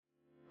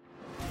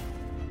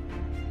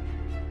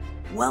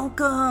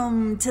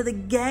Welcome to the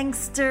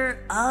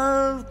Gangster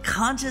of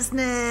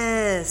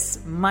Consciousness.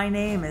 My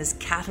name is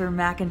Catherine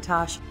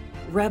McIntosh,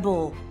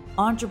 rebel,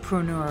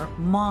 entrepreneur,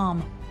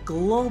 mom,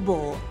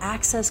 global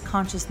access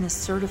consciousness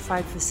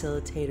certified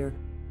facilitator,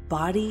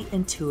 body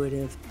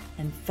intuitive,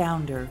 and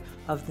founder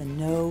of the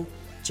No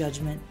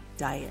Judgment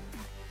Diet,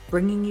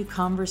 bringing you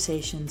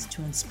conversations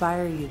to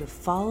inspire you to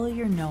follow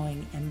your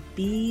knowing and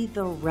be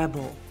the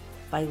rebel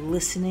by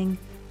listening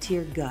to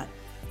your gut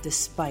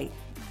despite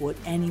what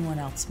anyone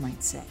else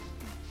might say.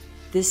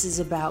 This is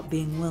about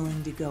being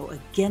willing to go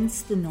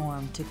against the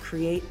norm to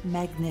create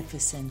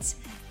magnificence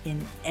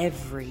in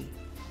every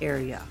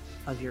area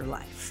of your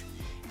life.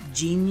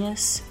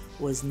 Genius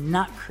was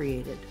not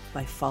created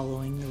by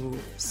following the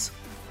rules.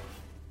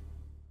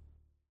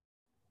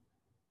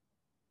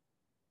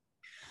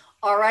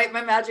 All right,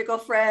 my magical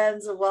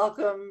friends,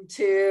 welcome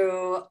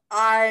to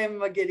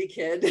I'm a Giddy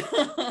Kid.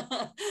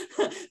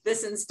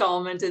 This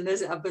installment in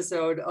this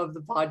episode of the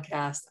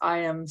podcast. I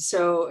am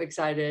so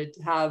excited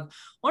to have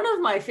one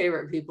of my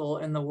favorite people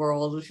in the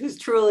world, who's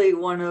truly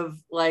one of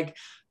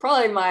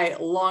probably my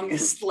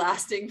longest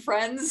lasting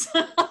friends.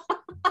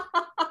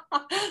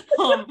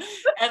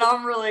 And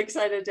I'm really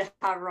excited to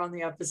have her on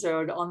the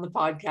episode, on the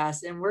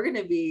podcast. And we're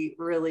going to be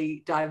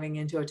really diving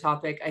into a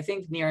topic I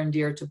think near and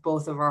dear to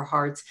both of our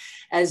hearts,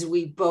 as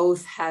we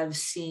both have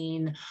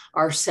seen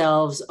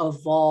ourselves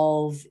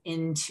evolve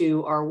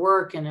into our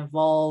work and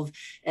evolve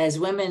as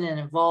women and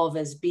evolve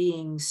as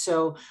beings.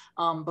 So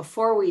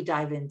before we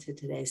dive into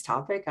today's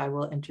topic, I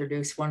will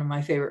introduce one of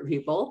my favorite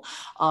people,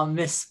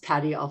 Miss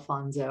Patty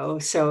Alfonso.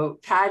 So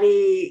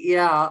Patty,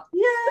 yeah,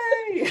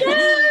 yay!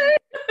 Yay!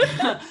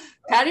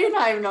 Patty and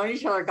I have known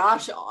each other,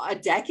 gosh, a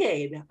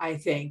decade, I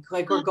think.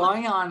 We're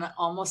going on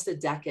almost a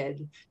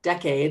decade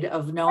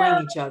of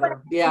knowing each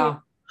other. Yeah.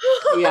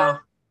 Yeah.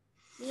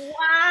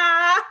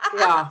 Wow.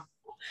 Yeah.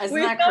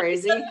 Isn't that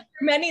crazy?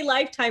 Many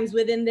lifetimes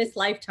within this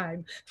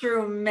lifetime.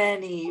 Through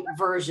many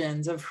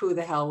versions of who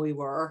the hell we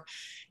were.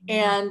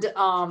 And,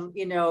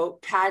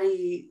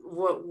 Patty,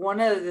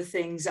 one of the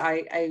things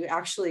I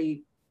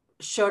actually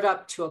showed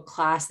up to a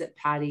class that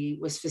Patty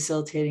was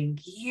facilitating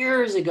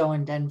years ago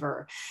in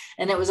Denver.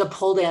 And it was a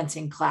pole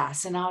dancing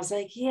class. And I was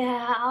like,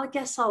 yeah, I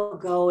guess I'll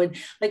go. And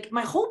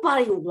my whole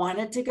body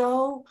wanted to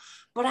go,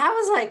 but I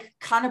was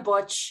kind of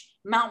butch,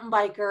 mountain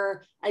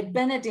biker. I'd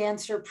been a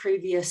dancer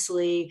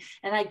previously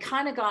and I'd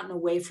kind of gotten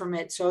away from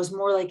it. So I was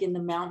more in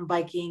the mountain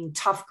biking,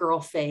 tough girl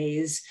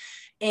phase.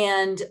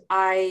 And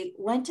I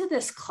went to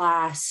this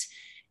class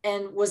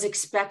and was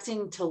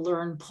expecting to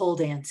learn pole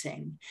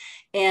dancing.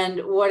 And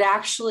what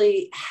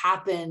actually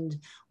happened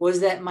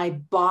was that my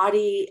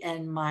body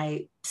and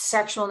my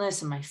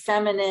sexualness and my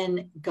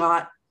feminine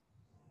got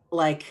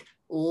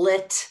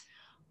lit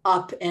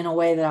up in a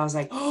way that I was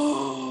like,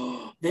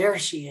 oh, there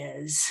she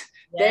is.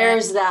 Yeah.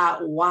 There's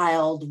that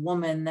wild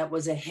woman that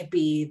was a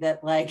hippie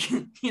that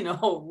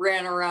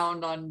ran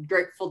around on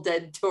Grateful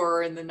Dead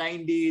tour in the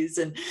 90s.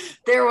 And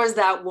there was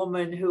that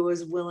woman who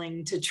was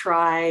willing to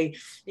try,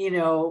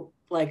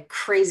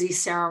 crazy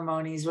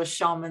ceremonies with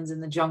shamans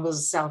in the jungles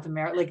of South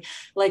America.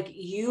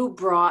 You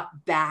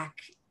brought back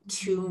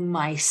to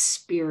my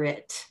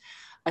spirit,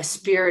 a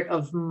spirit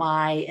of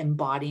my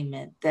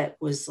embodiment that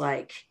was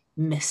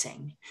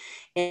missing.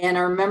 And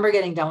I remember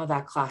getting done with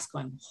that class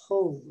going,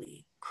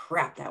 holy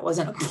crap, that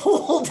wasn't a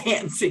pole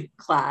dancing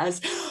class,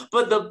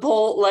 but the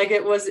pole,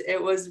 it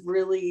was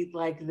really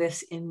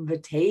this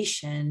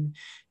invitation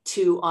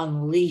to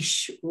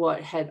unleash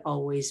what had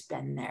always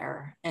been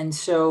there. And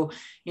so,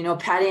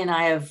 Patty and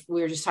I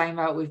we were just talking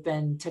about, we've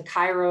been to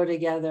Cairo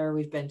together.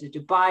 We've been to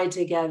Dubai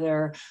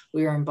together.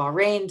 We were in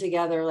Bahrain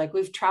together.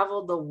 We've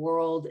traveled the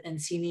world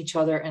and seen each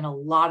other in a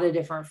lot of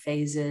different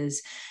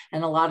phases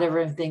and a lot of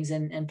different things.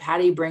 And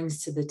Patty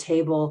brings to the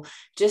table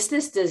just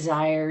this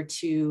desire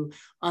to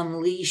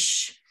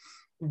unleash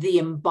the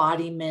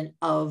embodiment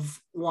of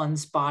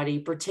one's body,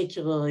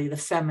 particularly the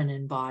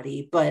feminine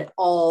body, but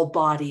all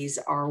bodies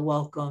are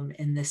welcome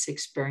in this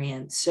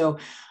experience. So,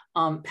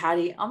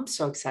 Patty, I'm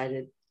so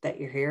excited that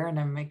you're here and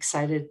I'm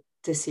excited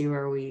to see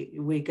where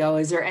we go.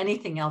 Is there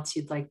anything else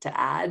you'd like to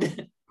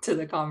add to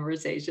the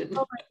conversation?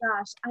 Oh my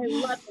gosh, I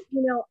love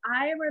it.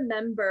 I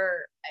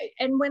remember,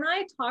 and when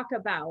I talk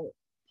about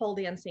pole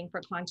dancing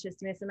for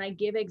consciousness and I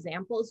give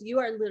examples, you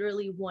are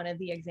literally one of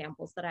the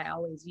examples that I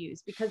always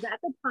use, because at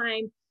the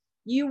time,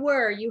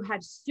 you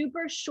had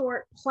super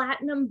short,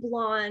 platinum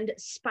blonde,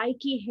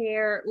 spiky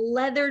hair,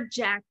 leather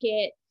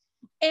jacket.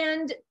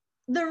 And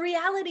the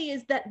reality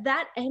is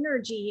that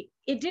energy,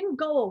 it didn't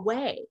go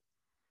away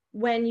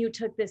when you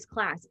took this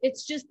class.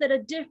 It's just that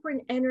a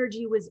different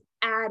energy was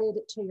added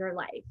to your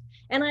life.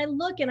 And I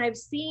look and I've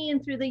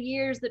seen through the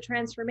years, the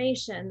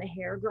transformation, the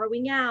hair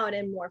growing out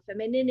and more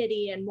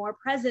femininity and more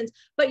presence,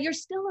 but you're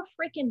still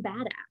a freaking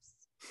badass.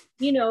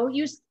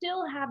 You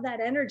still have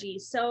that energy.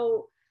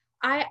 So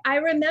I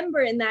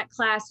remember in that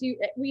class, it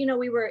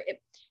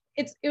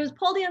was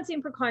pole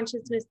dancing for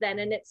consciousness then,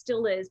 and it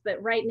still is,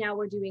 but right now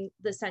we're doing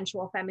the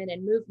sensual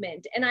feminine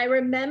movement. And I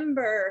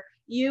remember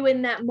you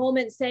in that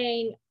moment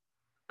saying,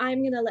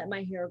 I'm going to let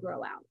my hair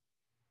grow out.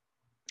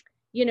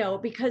 you know,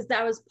 because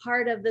that was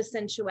part of the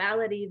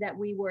sensuality that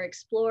we were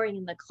exploring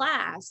in the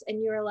class.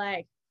 And you're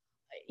like,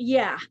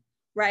 yeah,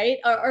 right.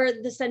 Or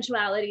the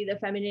sensuality, the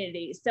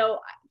femininity. So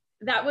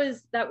that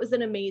was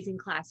an amazing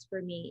class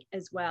for me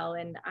as well.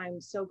 And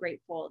I'm so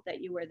grateful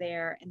that you were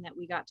there and that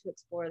we got to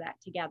explore that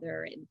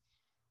together.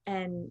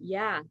 And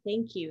yeah,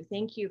 thank you.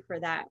 Thank you for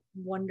that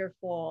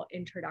wonderful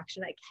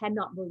introduction. I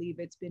cannot believe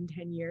it's been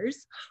 10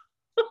 years.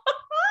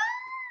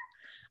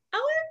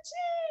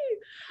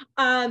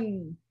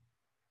 OMG.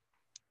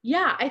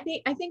 Yeah, I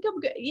think I'm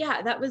good.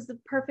 Yeah, that was the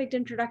perfect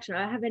introduction.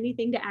 I don't have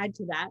anything to add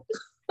to that.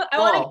 I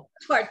want to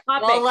get to our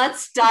topic. Well,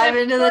 let's dive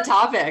into the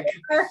topic.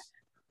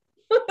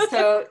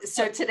 So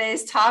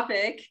today's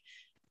topic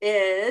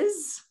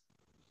is,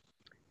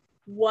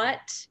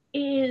 what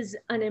is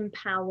an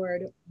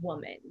empowered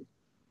woman?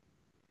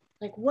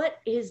 Like, what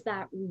is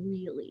that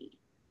really?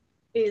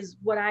 Is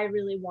what I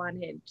really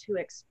wanted to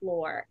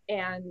explore.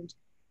 And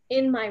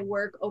in my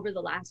work over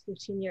the last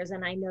 15 years,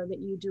 and I know that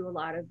you do a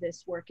lot of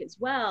this work as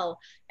well,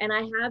 and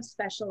I have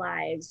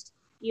specialized,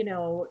 you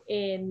know,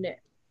 in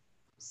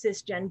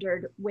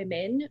cisgendered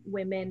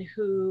women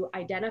who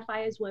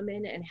identify as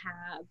women and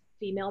have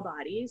female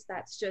bodies.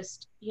 That's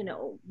just, you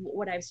know,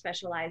 what I've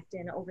specialized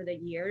in over the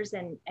years.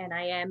 And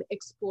I am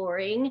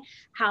exploring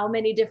how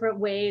many different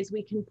ways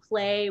we can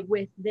play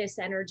with this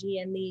energy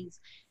and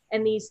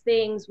these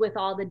things with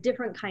all the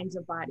different kinds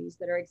of bodies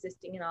that are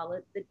existing and all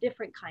of the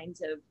different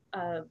kinds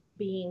of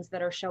beings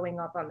that are showing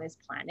up on this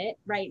planet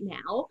right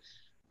now.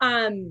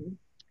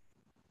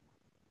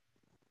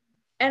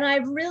 And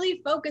I've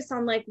really focused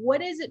on, like, what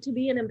is it to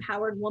be an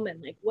empowered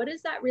woman? Like, what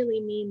does that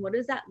really mean? What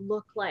does that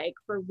look like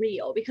for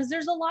real? Because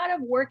there's a lot of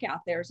work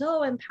out there.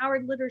 So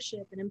empowered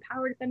leadership and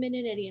empowered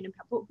femininity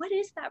but what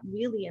is that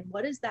really? And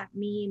what does that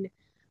mean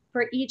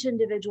for each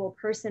individual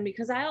person?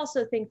 Because I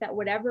also think that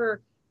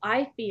whatever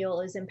I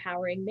feel is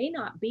empowering may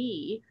not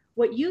be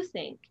what you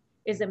think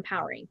is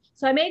empowering.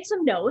 So I made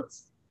some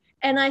notes,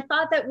 and I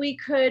thought that we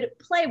could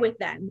play with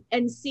them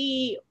and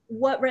see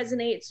what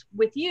resonates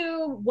with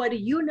you. What do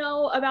you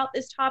know about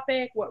this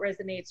topic? What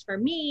resonates for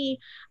me?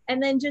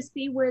 And then just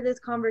see where this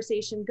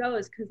conversation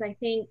goes. Because I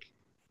think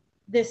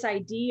this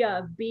idea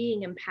of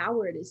being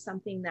empowered is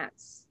something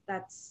that's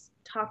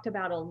talked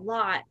about a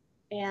lot.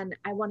 And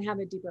I want to have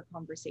a deeper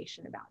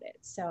conversation about it.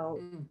 So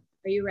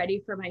are you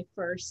ready for my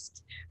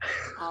first?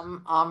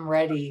 I'm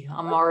ready.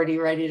 I'm already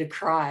ready to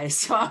cry.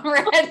 So I'm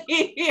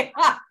ready.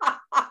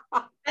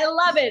 I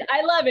love it.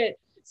 I love it.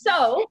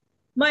 So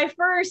my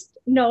first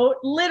note,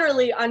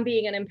 literally on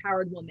being an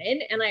empowered woman,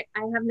 and I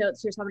have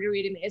notes here, so I'm going to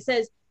read it. It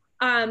says,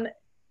 an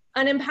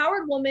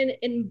empowered woman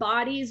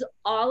embodies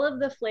all of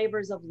the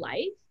flavors of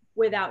life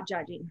without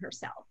judging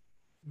herself.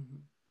 Mm-hmm.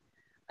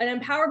 An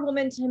empowered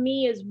woman to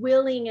me is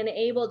willing and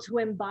able to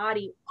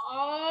embody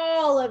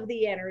all of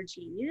the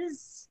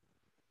energies,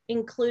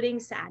 including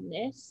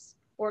sadness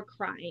or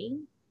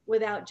crying,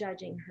 without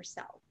judging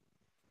herself.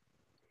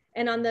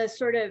 And on the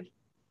sort of,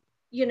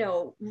 you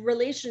know,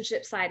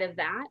 relationship side of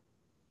that,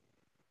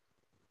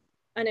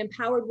 an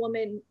empowered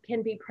woman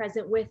can be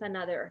present with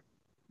another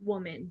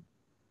woman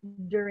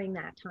during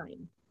that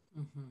time.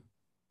 Mm-hmm.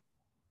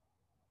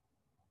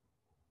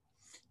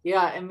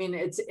 Yeah, I mean,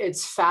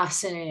 it's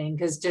fascinating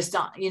because just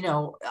on, you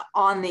know,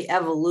 on the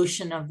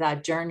evolution of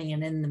that journey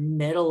and in the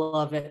middle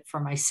of it for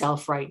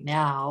myself right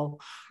now,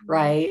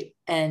 right?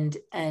 And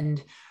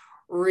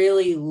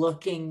really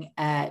looking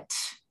at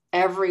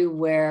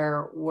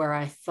everywhere where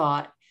I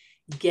thought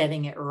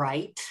getting it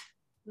right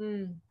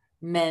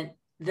meant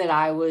that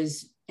I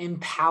was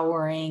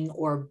empowering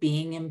or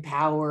being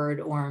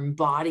empowered or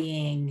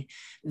embodying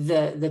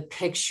the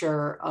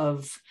picture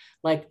of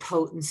like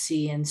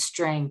potency and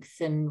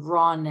strength and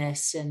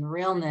rawness and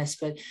realness.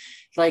 But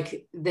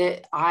like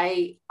that,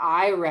 I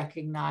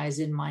recognize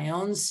in my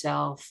own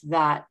self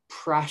that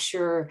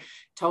pressure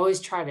to always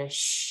try to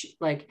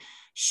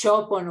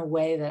show up in a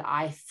way that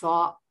I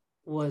thought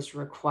was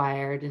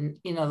required. And,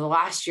 you know, the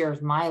last year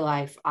of my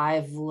life,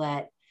 I've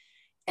let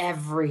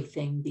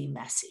everything be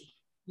messy.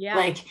 Yeah.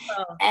 Like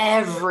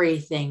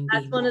everything.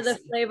 That's one of the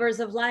flavors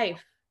of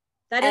life.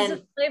 That is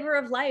a flavor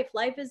of life.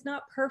 Life is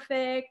not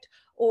perfect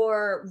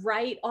or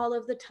right all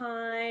of the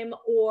time,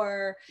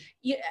 or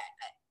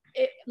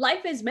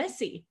life is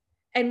messy.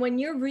 And when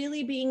you're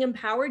really being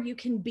empowered, you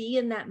can be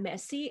in that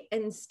messy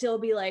and still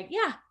be like,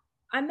 yeah,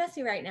 I'm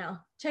messy right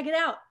now. Check it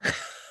out.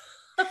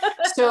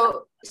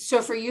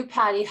 So for you,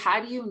 Patty,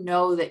 how do you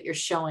know that you're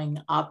showing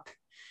up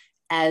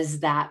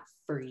as that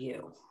for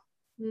you?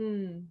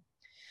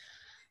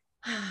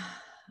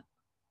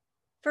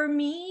 For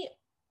me,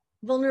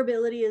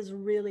 vulnerability is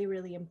really,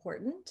 really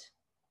important.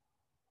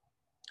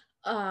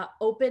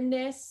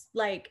 Openness,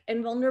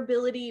 and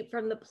vulnerability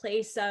from the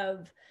place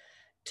of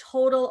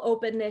total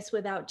openness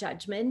without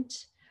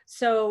judgment.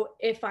 So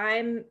if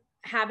I'm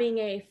having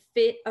a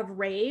fit of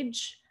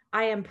rage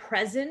I am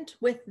present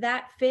with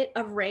that fit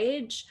of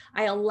rage.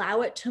 I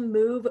allow it to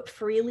move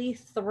freely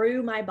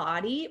through my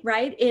body,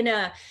 right? In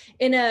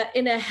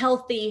a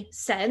healthy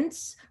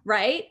sense,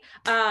 right?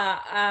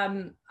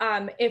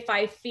 If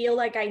I feel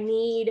like I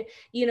need,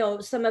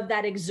 some of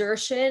that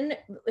exertion,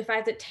 if I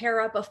have to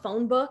tear up a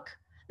phone book,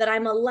 that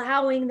I'm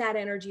allowing that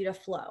energy to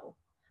flow,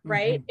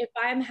 right? Mm-hmm. If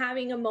I'm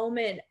having a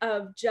moment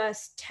of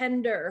just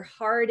tender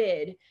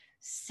hearted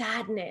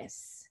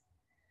sadness,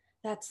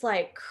 that's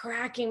like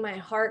cracking my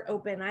heart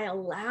open, I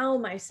allow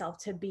myself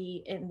to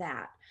be in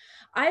that.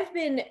 I've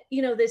been,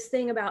 this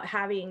thing about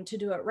having to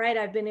do it right,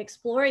 I've been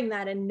exploring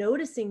that and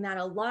noticing that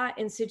a lot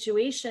in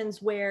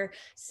situations where,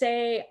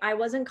 say, I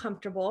wasn't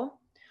comfortable,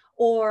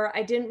 or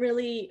I didn't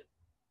really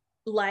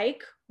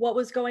like what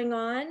was going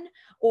on,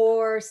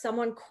 or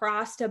someone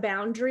crossed a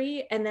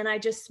boundary and then I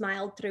just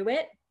smiled through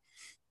it.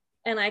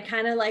 And I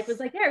kind of like was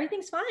like, yeah,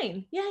 everything's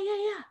fine. Yeah, yeah,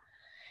 yeah.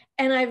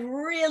 And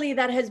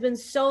that has been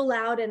so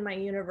loud in my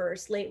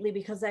universe lately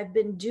because I've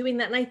been doing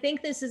that. And I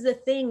think this is the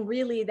thing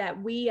really that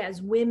we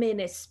as women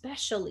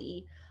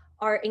especially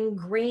are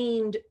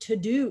ingrained to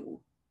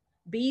do.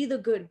 Be the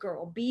good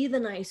girl, be the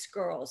nice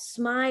girl,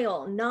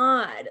 smile,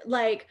 nod,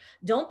 like,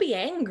 don't be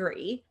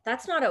angry.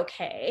 That's not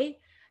okay.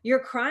 You're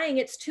crying,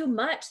 it's too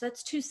much.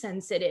 That's too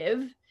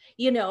sensitive.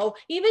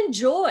 Even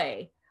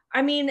joy.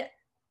 I mean,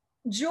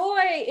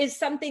 joy is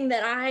something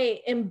that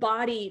I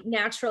embody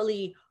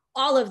naturally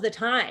all of the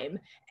time.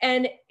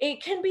 And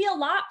it can be a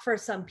lot for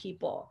some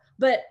people,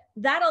 but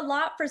that a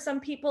lot for some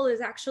people is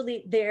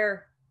actually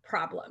their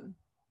problem.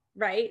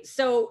 Right.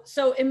 So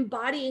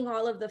embodying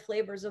all of the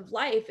flavors of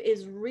life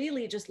is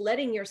really just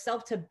letting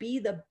yourself to be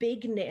the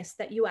bigness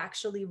that you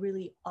actually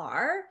really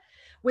are,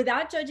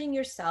 without judging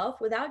yourself,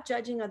 without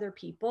judging other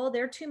people.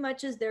 They're too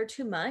much is they're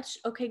too much.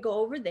 Okay, go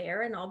over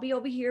there and I'll be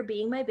over here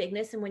being my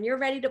bigness. And when you're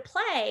ready to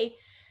play,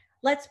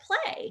 let's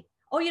play.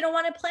 Oh, you don't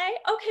want to play?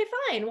 Okay,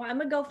 fine. Well, I'm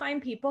going to go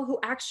find people who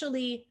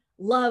actually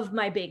love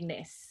my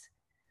bigness,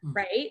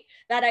 right?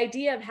 That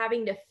idea of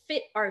having to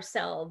fit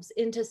ourselves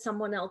into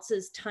someone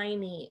else's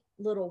tiny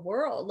little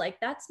world, like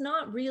that's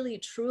not really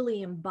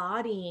truly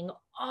embodying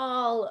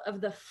all of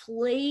the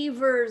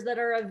flavors that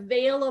are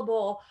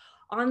available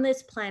on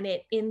this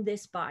planet in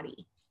this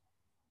body.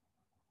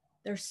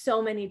 There's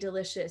so many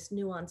delicious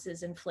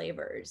nuances and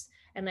flavors.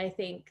 And I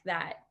think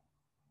that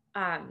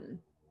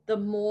the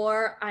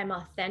more I'm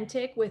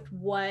authentic with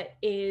what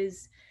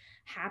is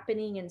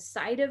happening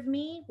inside of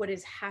me, what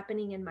is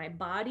happening in my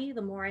body,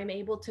 the more I'm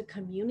able to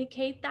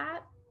communicate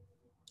that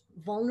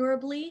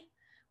vulnerably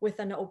with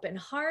an open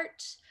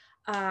heart,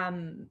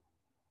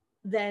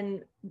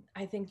 then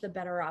I think the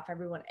better off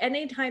everyone.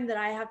 Anytime that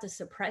I have to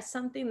suppress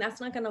something, that's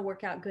not going to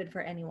work out good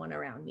for anyone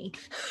around me.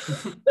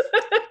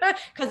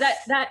 Because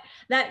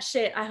that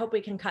shit, I hope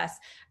we can cuss,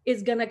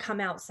 is going to come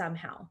out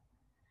somehow.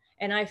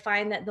 And I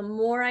find that the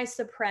more I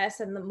suppress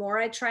and the more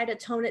I try to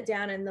tone it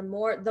down, and the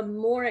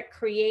more it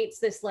creates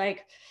this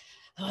like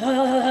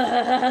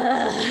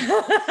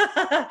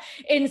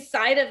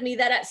inside of me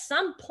that at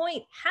some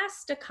point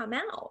has to come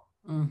out.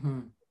 Mm-hmm.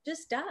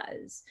 Just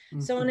does.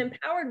 Mm-hmm. So an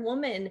empowered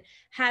woman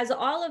has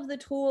all of the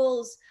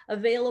tools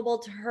available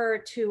to her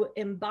to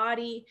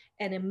embody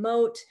and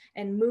emote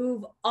and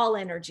move all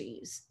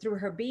energies through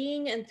her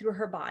being and through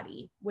her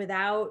body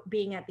without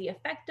being at the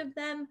effect of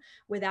them,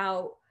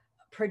 without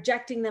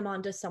projecting them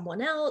onto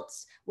someone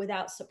else,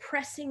 without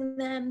suppressing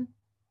them.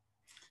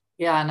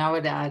 Yeah, and I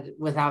would add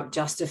without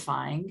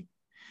justifying,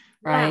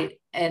 right? Yeah.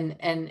 And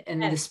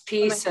yes. This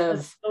piece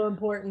of so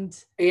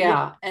important.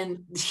 Yeah,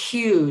 and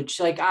huge.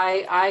 Like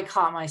I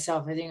caught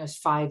myself, I think it was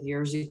 5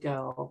 years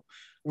ago,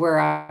 where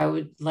I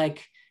would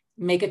like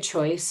make a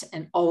choice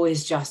and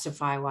always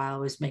justify why I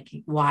was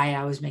making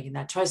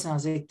that choice. And I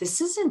was like,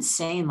 this is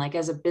insane. Like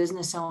as a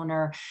business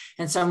owner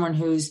and someone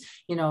who's,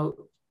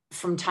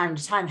 from time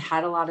to time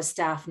had a lot of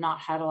staff, not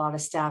had a lot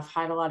of staff,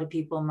 had a lot of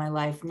people in my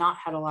life, not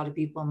had a lot of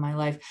people in my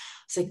life.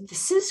 It's like,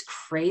 this is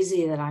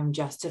crazy that I'm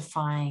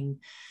justifying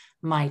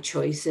my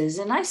choices.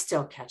 And I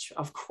still catch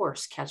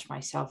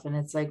myself. And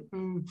it's like,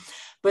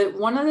 but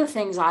one of the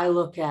things I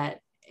look at,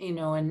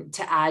 and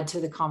to add to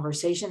the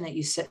conversation that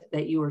you said,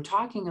 that you were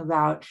talking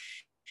about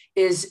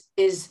is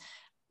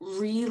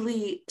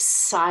really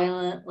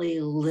silently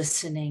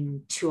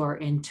listening to our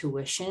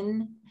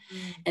intuition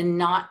and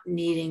not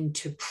needing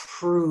to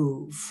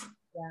prove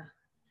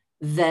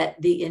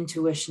that the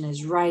intuition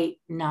is right,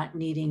 not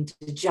needing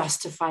to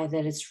justify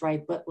that it's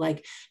right, but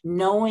like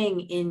knowing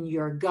in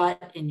your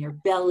gut, in your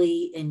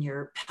belly, in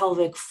your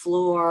pelvic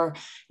floor,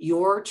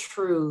 your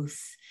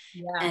truth,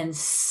 and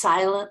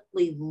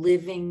silently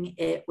living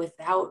it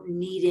without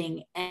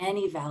needing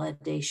any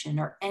validation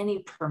or any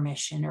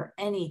permission or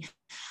any,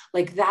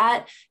 like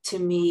that to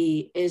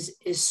me is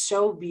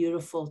so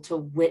beautiful to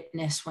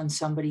witness when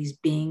somebody's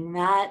being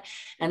that.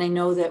 And I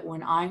know that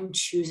when I'm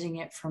choosing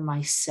it for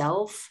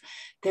myself,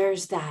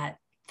 there's that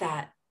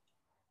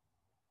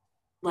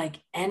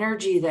like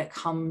energy that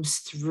comes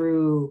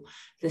through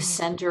the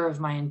center of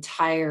my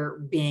entire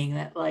being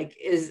that like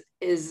is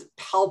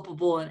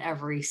palpable in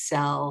every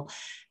cell,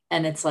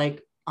 and it's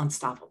like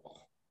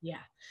unstoppable.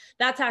 Yeah.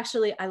 That's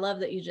actually, I love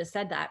that you just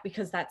said that,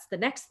 because that's the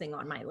next thing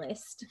on my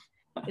list,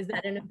 is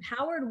that an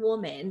empowered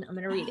woman, I'm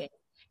going to read it,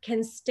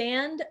 can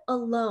stand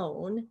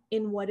alone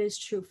in what is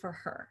true for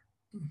her.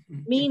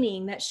 Mhm.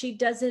 Meaning that she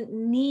doesn't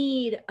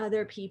need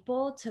other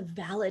people to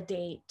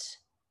validate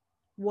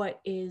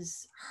what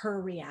is her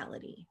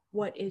reality,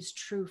 what is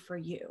true for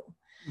you.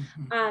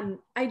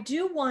 I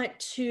do want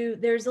to,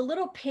 there's a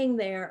little ping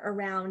there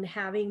around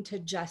having to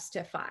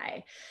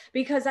justify,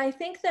 because I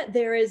think that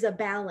there is a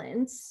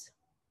balance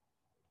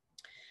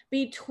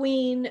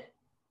between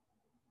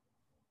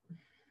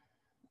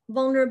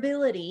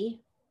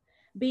vulnerability,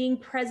 being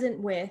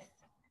present with,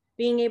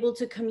 being able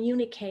to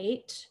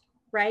communicate,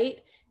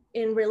 right?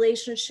 In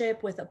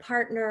relationship with a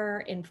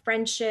partner, in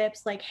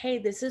friendships, like, hey,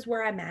 this is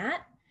where I'm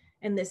at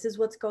and this is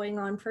what's going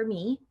on for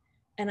me.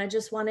 And I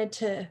just wanted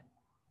to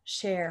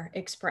share,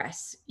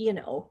 express,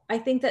 I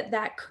think that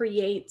that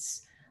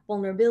creates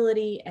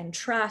vulnerability and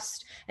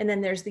trust. And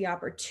then there's the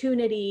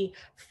opportunity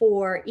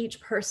for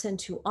each person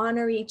to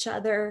honor each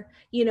other,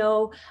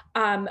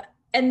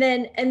 and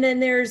then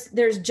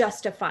there's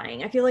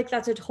justifying. I feel like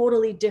that's a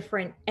totally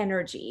different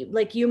energy.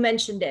 Like you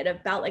mentioned it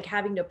about like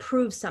having to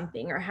prove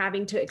something or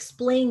having to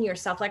explain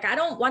yourself. Like I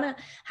don't want to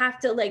have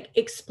to like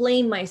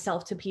explain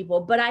myself to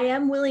people, but I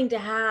am willing to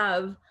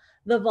have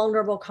the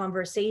vulnerable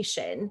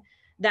conversation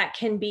that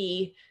can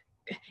be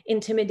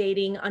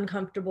intimidating,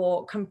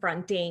 uncomfortable,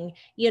 confronting.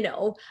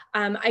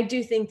 I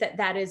do think that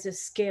that is a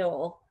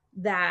skill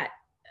that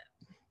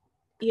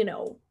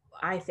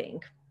I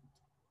think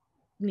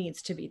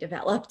needs to be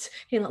developed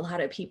in a lot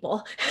of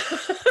people.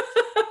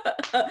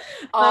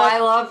 I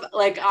love,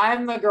 like,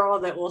 I'm the girl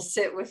that will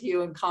sit with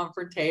you in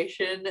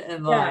confrontation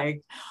and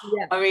like,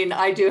 yeah. I mean,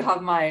 I do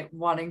have my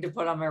wanting to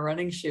put on my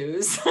running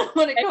shoes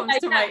when it comes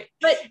to my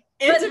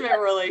intimate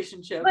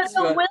relationships. But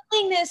the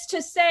willingness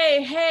to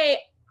say, hey,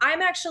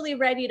 I'm actually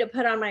ready to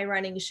put on my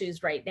running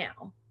shoes right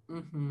now.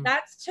 Mm-hmm.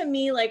 That's to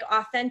me like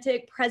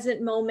authentic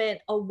present moment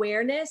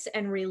awareness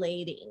and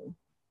relating.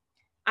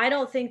 I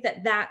don't think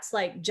that that's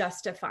like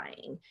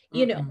justifying,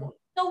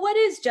 So what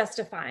is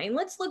justifying?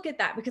 Let's look at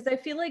that, because I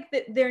feel like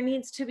that there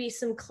needs to be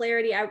some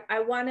clarity. I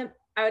want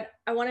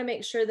to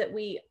make sure that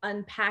we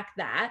unpack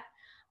that.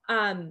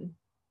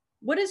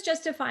 What does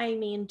justifying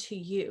mean to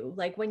you?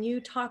 Like when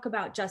you talk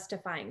about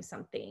justifying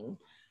something?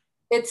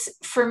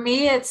 For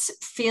me, it's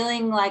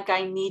feeling like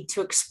I need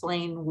to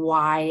explain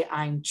why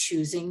I'm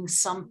choosing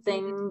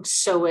something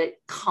so it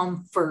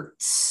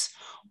comforts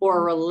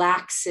or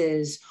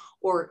relaxes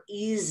or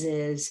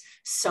eases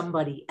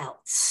somebody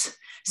else.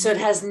 So it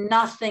has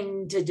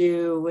nothing to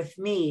do with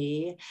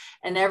me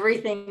and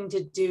everything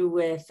to do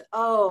with,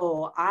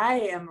 oh,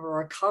 I am a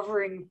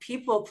recovering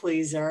people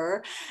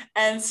pleaser.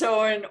 And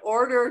so I'm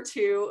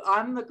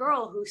the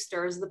girl who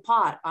stirs the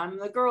pot. I'm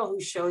the girl who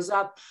shows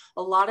up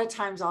a lot of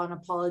times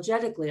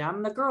unapologetically.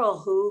 I'm the girl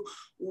who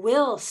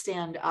will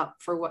stand up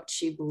for what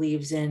she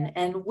believes in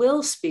and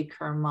will speak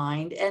her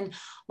mind. And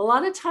a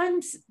lot of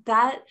times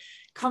that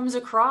comes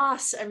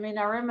across. I mean,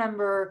 I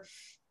remember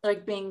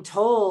like being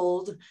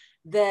told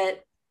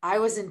that I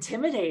was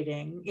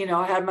intimidating.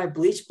 I had my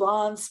bleach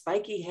blonde,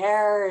 spiky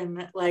hair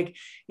and like,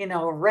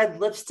 red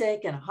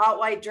lipstick and a hot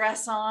white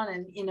dress on.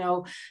 And,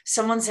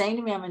 someone saying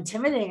to me, I'm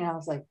intimidating. And I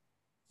was like,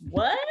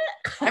 what?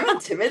 I'm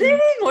intimidating?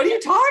 What are you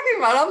talking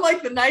about? I'm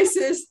like the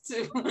nicest,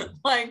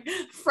 like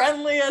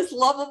friendliest,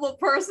 lovable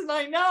person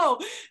I know.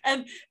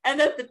 And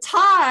at the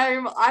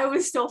time I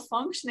was still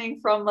functioning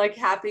from like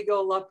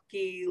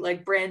happy-go-lucky,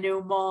 like brand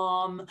new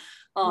mom,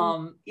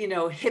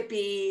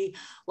 hippie,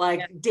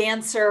 like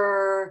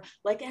dancer,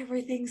 like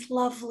everything's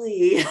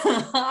lovely.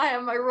 I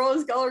have my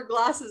rose-colored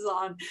glasses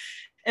on.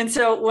 And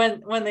so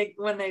when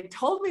they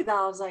told me that,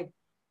 I was like,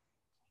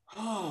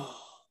 oh.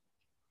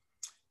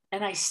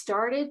 And I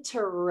started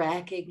to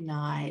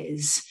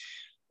recognize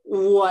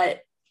what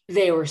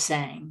they were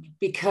saying,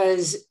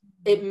 because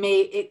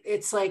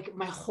it's like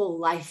my whole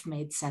life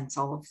made sense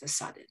all of a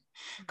sudden,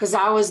 because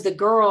I was the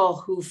girl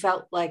who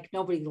felt like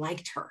nobody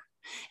liked her.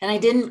 And I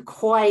didn't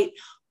quite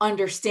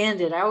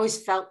understand it. I always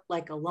felt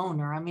like a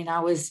loner. I mean,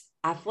 I was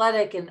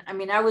athletic and I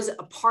mean, I was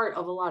a part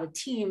of a lot of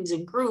teams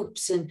and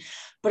groups,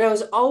 but I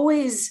was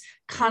always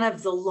kind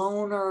of the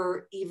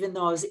loner, even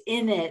though I was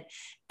in it.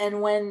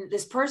 And when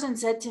this person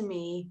said to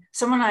me,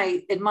 someone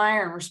I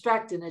admire and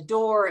respect and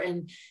adore,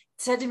 and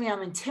said to me,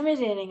 I'm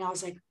intimidating, I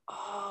was like,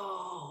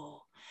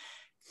 oh,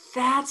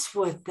 that's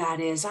what that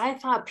is. I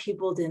thought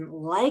people didn't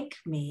like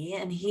me.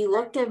 And he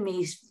looked at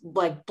me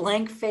like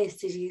blank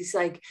faced. He's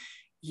like,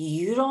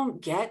 you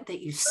don't get that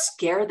you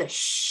scare the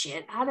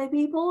shit out of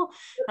people?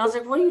 And I was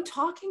like, what are you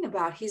talking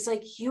about? He's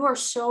like, you are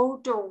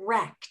so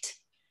direct.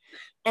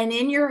 And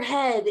in your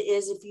head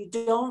is, if you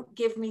don't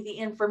give me the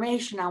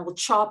information, I will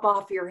chop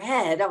off your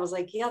head. I was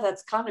like, yeah,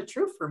 that's kind of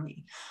true for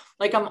me.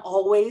 Like I'm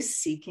always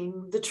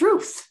seeking the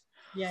truth.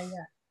 Yeah.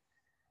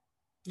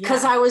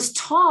 Because I was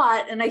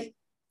taught, and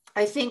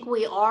I think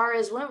we are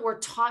as women, we're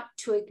taught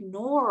to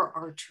ignore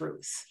our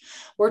truth.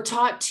 We're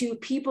taught to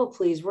people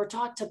please. We're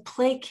taught to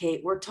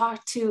placate. We're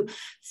taught to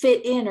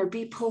fit in or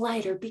be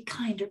polite or be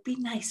kind or be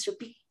nice or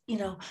be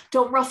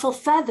don't ruffle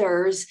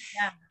feathers.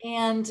 Yeah.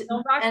 And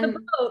Don't rock the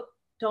boat.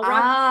 Don't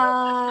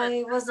rock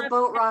the boat. I was a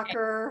boat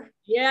rocker.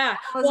 Yeah.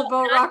 I was a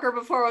boat rocker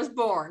before I was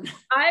born.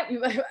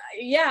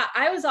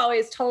 I was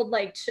always told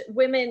like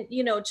women,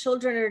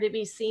 children are to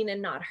be seen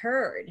and not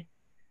heard.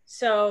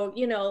 So,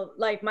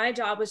 like my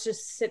job was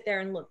just to sit there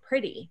and look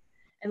pretty.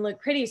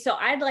 So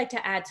I'd like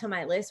to add to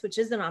my list, which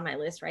isn't on my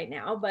list right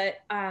now, but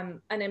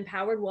an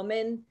empowered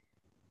woman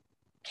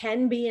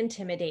can be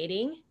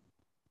intimidating.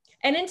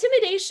 And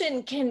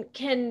intimidation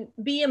can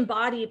be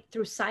embodied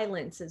through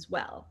silence as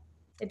well.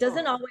 It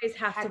doesn't always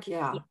have to be,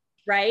 yeah.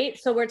 right?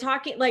 So we're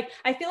talking like,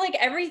 I feel like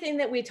everything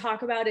that we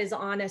talk about is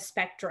on a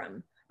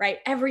spectrum, right?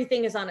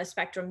 Everything is on a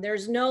spectrum.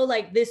 There's no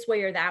like this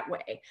way or that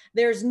way.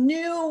 There's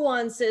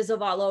nuances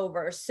of all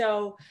over.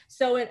 So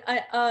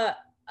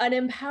an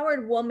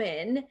empowered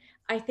woman,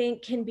 I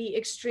think, can be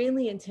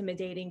extremely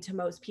intimidating to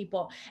most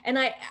people. And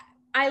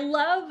I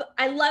love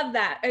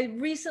that. I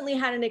recently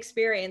had an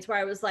experience where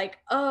I was like,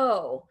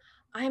 oh,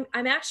 I'm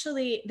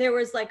actually, there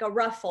was like a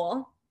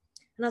ruffle.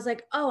 And I was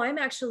like, oh, I'm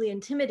actually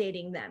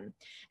intimidating them.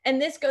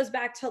 And this goes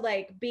back to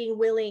like being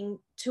willing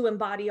to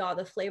embody all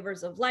the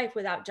flavors of life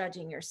without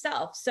judging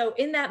yourself. So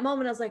in that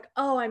moment, I was like,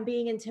 oh, I'm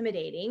being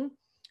intimidating.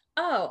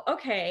 Oh,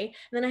 okay.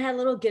 And then I had a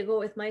little giggle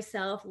with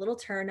myself, a little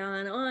turn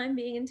on. Oh, I'm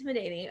being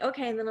intimidating.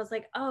 Okay. And then I was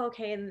like, oh,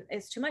 okay. And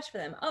it's too much for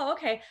them. Oh,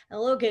 okay. And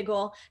a little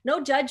giggle,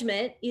 no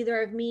judgment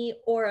either of me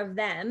or of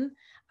them,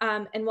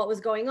 and what was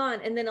going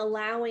on. And then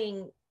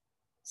allowing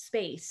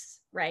space,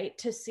 right,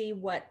 to see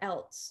what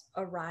else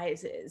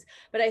arises.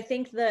 But I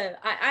think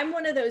I'm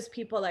one of those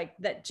people like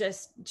that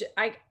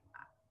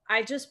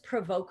I just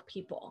provoke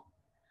people.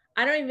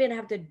 I don't even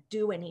have to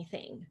do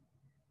anything.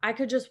 I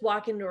could just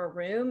walk into a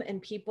room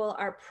and people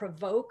are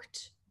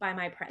provoked by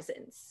my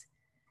presence.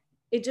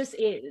 It just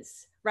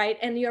is, right?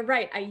 And you're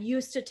right. I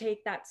used to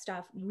take that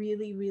stuff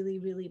really, really,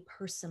 really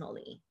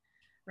personally,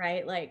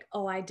 right? Like,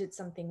 oh, I did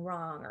something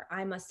wrong, or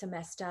I must have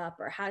messed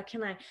up, or how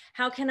can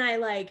I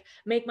like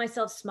make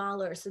myself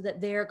smaller so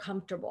that they're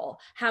comfortable?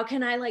 How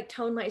can I like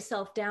tone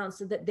myself down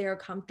so that they're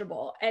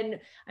comfortable?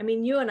 And I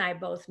mean, you and I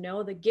both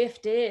know the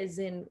gift is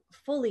in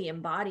fully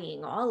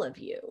embodying all of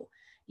you,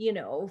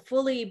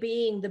 fully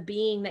being the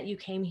being that you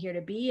came here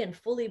to be, and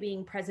fully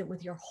being present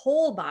with your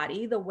whole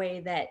body the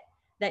way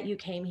that you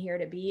came here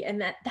to be.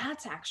 And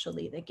that's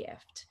actually the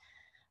gift.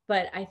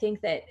 But I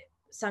think that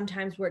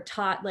sometimes we're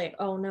taught like,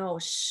 oh no,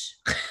 shh,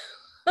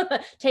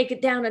 take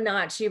it down a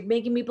notch. You're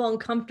making people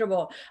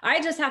uncomfortable.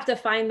 I just have to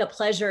find the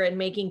pleasure in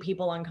making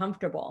people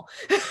uncomfortable.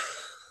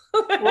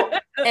 Well,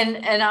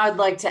 and I would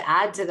like to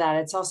add to that,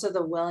 it's also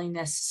the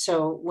willingness.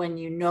 So when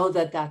you know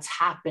that that's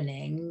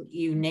happening,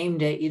 you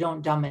named it, you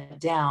don't dumb it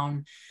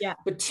down. Yeah.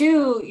 But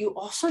two, you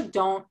also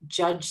don't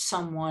judge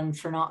someone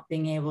for not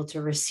being able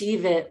to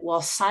receive it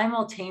while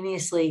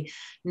simultaneously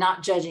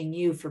not judging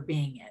you for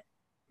being it.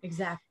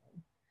 Exactly.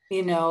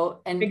 And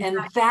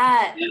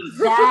that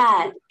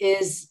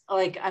is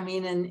like, I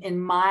mean, in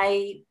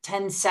my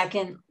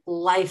 10-second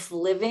life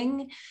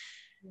living,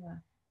 yeah,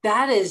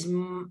 that is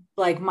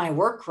like my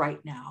work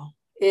right now,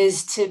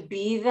 is to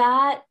be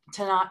that,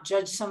 to not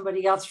judge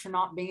somebody else for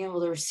not being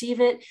able to receive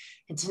it,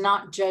 and to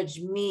not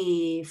judge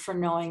me for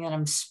knowing that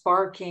I'm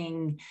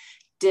sparking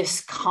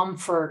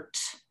discomfort.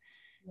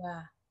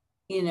 Yeah.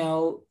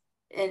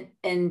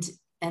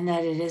 And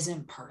that it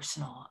isn't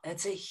personal.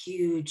 That's a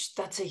huge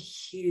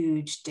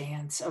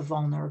dance of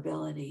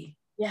vulnerability.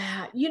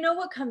 Yeah. You know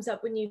what comes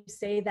up when you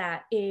say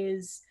that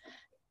is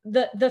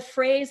the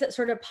phrase that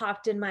sort of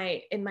popped in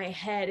my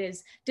head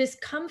is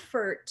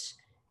discomfort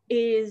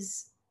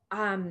is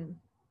a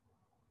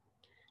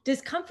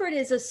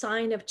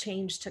sign of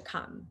change to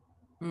come.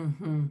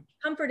 Mm-hmm.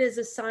 Comfort is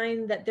a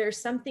sign that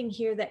there's something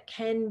here that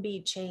can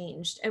be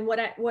changed. And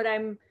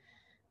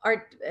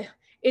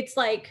it's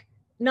like,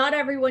 not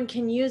everyone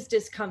can use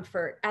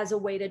discomfort as a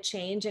way to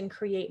change and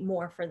create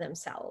more for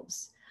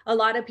themselves. A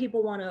lot of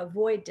people want to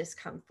avoid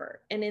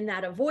discomfort. And in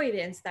that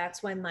avoidance,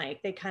 that's when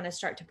like they kind of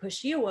start to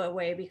push you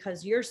away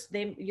because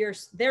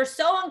they're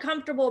so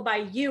uncomfortable by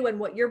you and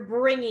what you're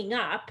bringing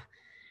up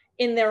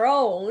in their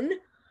own,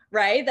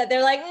 right? That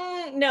they're like,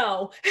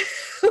 no.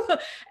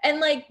 And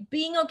like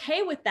being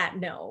okay with that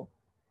no.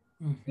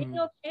 Mm-hmm. Being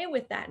okay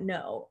with that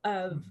no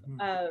of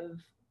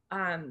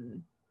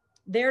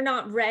they're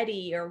not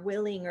ready or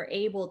willing or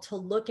able to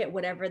look at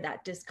whatever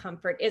that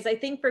discomfort is. I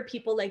think for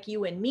people like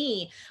you and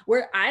me,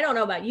 where I don't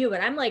know about you,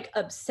 but I'm like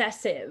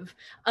obsessive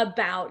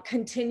about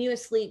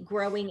continuously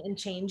growing and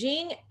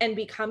changing and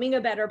becoming a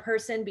better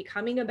person,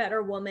 becoming a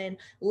better woman,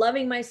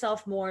 loving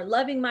myself more,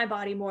 loving my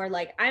body more.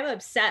 Like I'm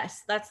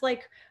obsessed. That's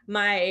like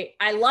I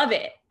love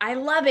it. I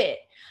love it.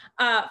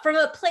 From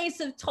a place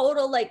of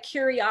total like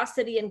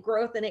curiosity and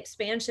growth and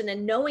expansion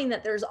and knowing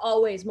that there's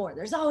always more.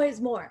 There's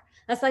always more.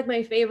 That's like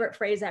my favorite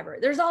phrase ever.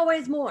 There's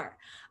always more.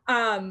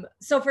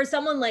 So for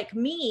someone like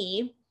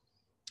me,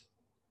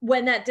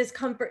 when that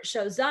discomfort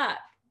shows up,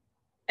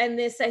 and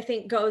this I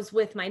think goes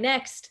with my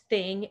next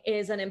thing,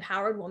 is an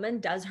empowered woman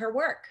does her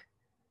work.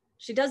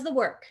 She does the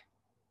work.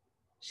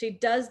 She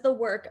does the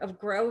work of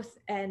growth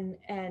and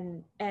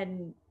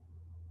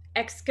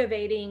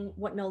excavating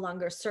what no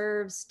longer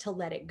serves to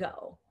let it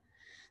go.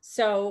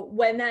 So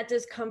when that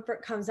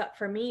discomfort comes up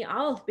for me,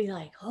 I'll be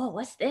like, oh,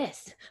 what's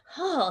this?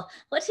 Oh,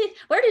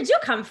 where did you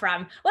come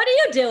from? What are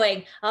you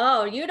doing?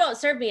 Oh, you don't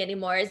serve me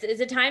anymore. Is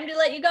it time to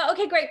let you go?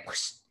 Okay, great.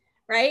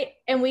 Right.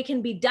 And we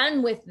can be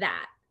done with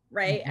that.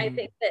 Right. I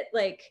think that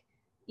like,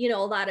 you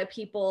know, a lot of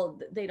people,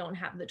 they don't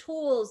have the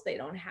tools, they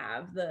don't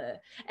have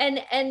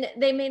and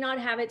they may not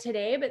have it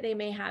today, but they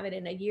may have it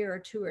in a year or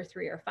 2 or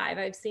 3 or 5.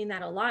 I've seen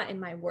that a lot in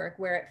my work,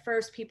 where at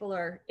first people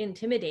are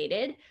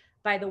intimidated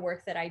by the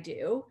work that I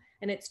do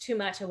and it's too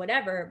much or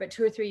whatever, but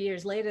 2 or 3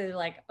 years later, they're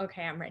like,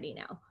 okay, I'm ready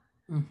now.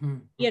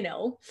 You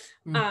know?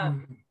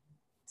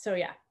 So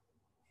yeah.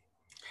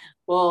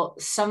 Well,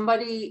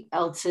 somebody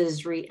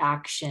else's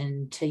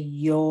reaction to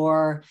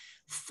your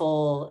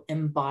full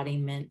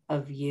embodiment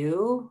of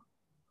you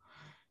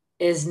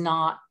is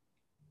not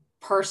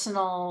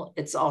personal.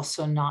 It's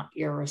also not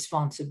your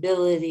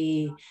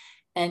responsibility.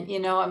 And, you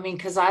know, I mean,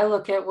 because I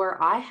look at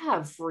where I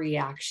have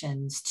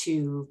reactions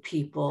to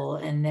people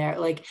and they're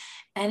like,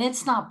 and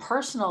it's not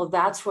personal.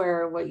 That's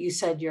where what you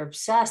said, you're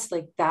obsessed.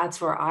 Like,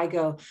 that's where I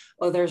go,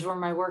 oh, there's where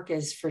my work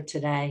is for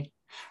today.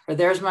 Or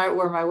there's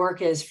where my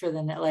work is for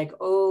the net. Like,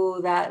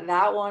 oh,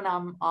 that one,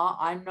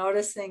 I'm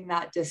noticing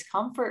that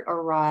discomfort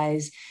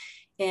arise.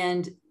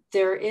 And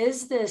there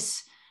is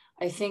this,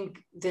 I think,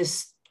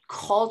 this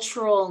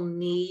cultural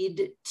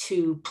need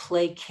to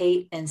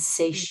placate and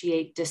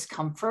satiate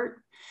discomfort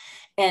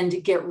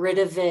and get rid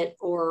of it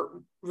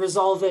or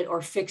resolve it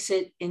or fix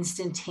it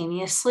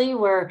instantaneously,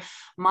 where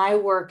my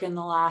work in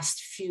the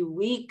last few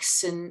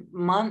weeks and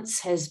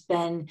months has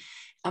been,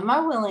 am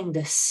I willing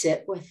to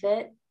sit with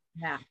it?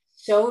 Yeah.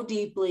 So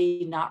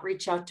deeply, not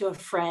reach out to a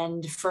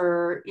friend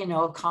for, you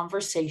know, a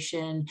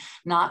conversation,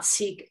 not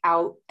seek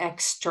out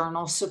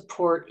external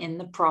support in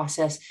the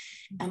process.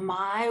 Am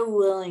I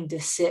willing to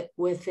sit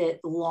with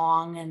it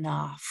long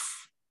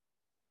enough?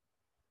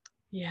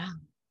 Yeah.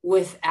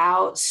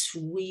 Without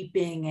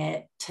sweeping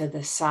it to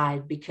the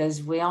side?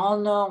 Because we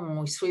all know when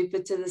we sweep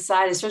it to the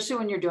side, especially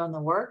when you're doing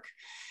the work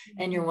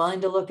and you're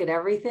willing to look at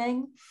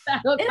everything,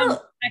 it'll come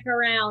back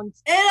around.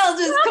 It'll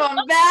just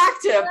come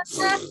back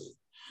to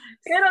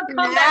it'll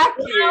come back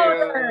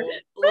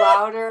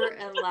louder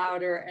and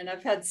louder. And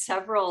I've had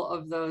several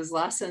of those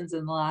lessons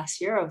in the last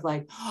year of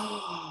like,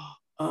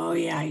 oh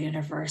yeah,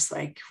 universe,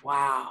 like,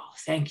 wow,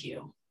 thank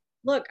you.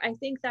 Look, I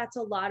think that's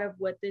a lot of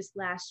what this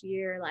last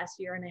year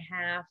and a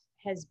half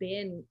has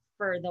been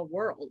for the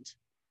world.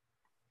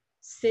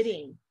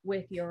 Sitting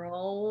with your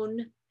own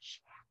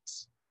shit.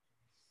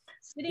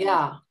 Sitting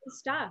with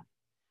stuff.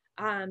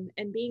 And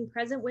being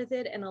present with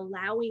it and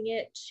allowing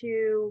it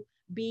to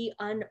be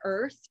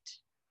unearthed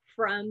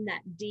from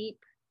that deep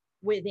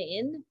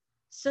within,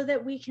 so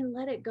that we can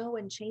let it go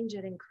and change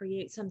it and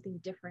create something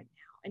different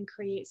now and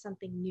create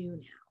something new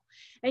now.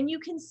 And you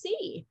can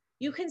see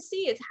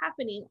it's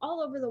happening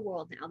all over the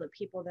world now. The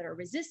people that are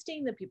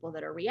resisting, the people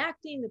that are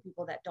reacting, the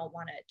people that don't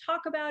want to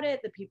talk about it,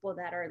 the people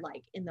that are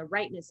like in the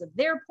rightness of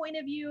their point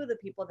of view, the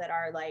people that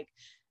are like,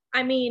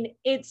 I mean,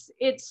 it's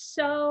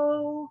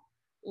so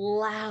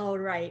loud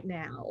right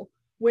now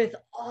with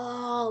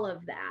all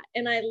of that.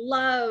 And I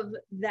love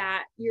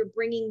that you're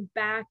bringing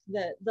back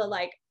the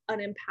like, an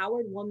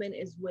empowered woman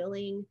is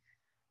willing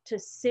to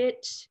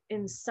sit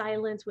in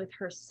silence with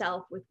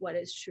herself, with what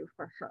is true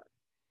for her,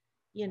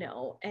 you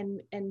know, and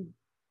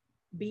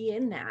be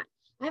in that.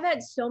 I've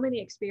had so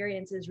many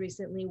experiences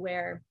recently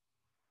where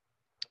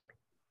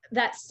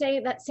that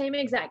same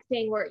exact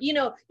thing, where, you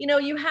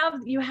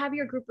have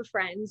your group of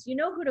friends, you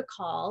know who to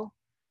call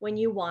when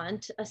you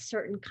want a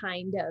certain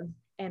kind of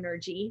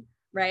energy,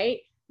 right?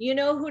 You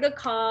know who to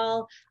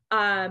call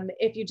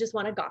if you just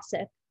want to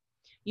gossip.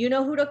 You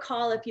know who to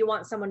call if you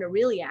want someone to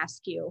really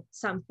ask you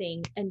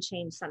something and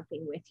change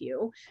something with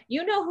you.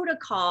 You know who to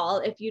call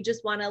if you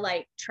just want to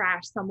like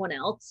trash someone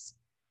else.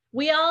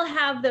 We all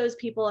have those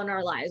people in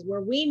our lives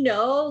where we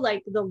know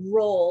like the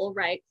role,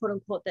 right, quote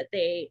unquote, that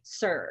they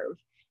serve.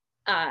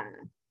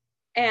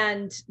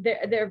 And there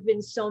have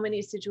been so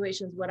many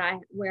situations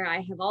where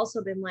I have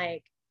also been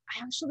like,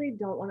 I actually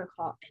don't want to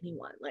call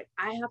anyone. Like,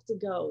 I have to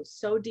go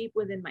so deep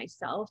within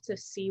myself to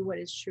see what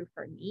is true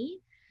for me,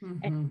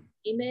 and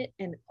name it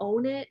and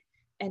own it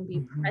and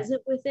be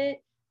present with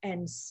it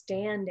and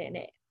stand in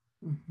it.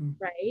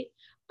 Right.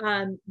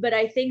 But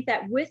I think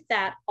that with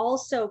that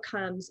also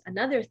comes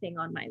another thing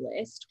on my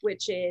list,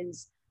 which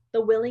is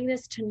the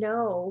willingness to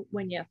know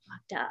when you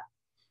fucked up,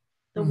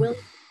 the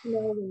willingness to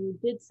know when you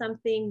did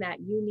something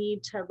that you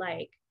need to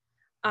like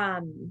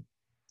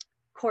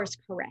course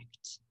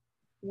correct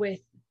with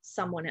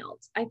someone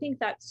else. I think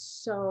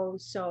that's so,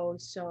 so,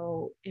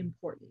 so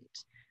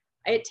important.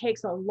 It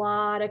takes a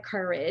lot of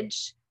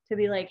courage to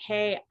be like,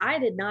 hey, I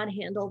did not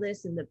handle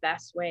this in the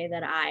best way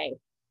that I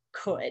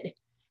could.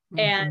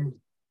 And,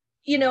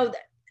 you know,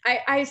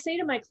 I say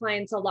to my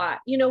clients a lot,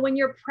 you know, when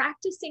you're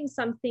practicing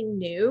something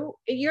new,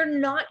 you're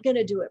not going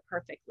to do it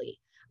perfectly.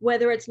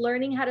 whether it's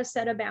learning how to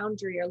set a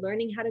boundary or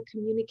learning how to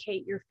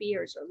communicate your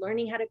fears or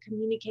learning how to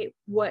communicate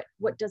what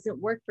doesn't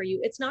work for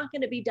you. It's not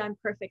going to be done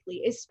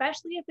perfectly,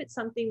 especially if it's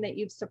something that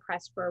you've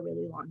suppressed for a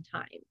really long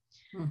time.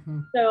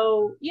 Mm-hmm.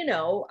 So,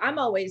 I'm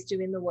always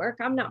doing the work.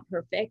 I'm not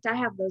perfect. I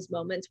have those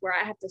moments where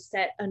I have to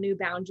set a new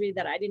boundary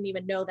that I didn't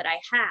even know that I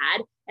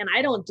had, and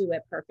I don't do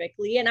it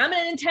perfectly. And I'm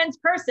an intense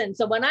person.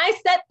 So when I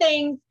set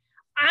things,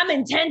 I'm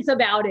intense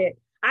about it.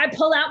 I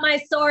pull out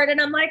my sword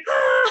and I'm like,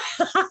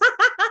 ah.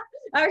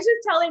 I was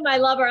just telling my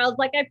lover, I was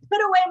like, I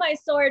put away my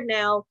sword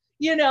now,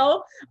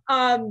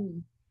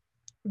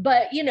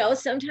 but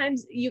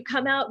sometimes you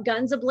come out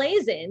guns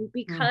a-blazing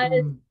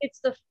because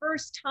it's the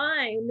first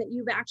time that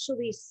you've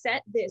actually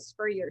set this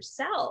for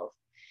yourself.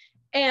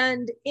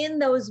 And in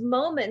those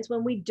moments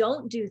when we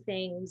don't do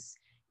things,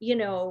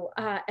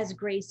 as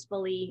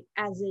gracefully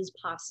as is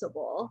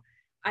possible,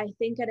 I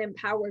think an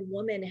empowered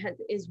woman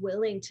is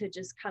willing to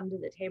just come to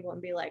the table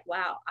and be like,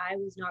 wow, I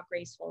was not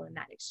graceful in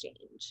that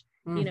exchange.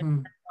 I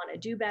want to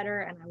do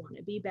better and I want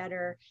to be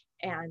better.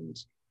 And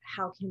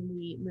how can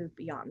we move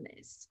beyond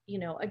this?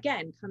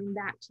 Again, coming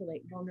back to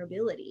like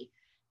vulnerability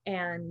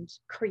and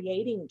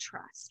creating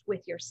trust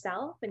with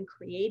yourself and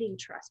creating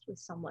trust with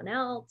someone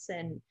else.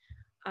 And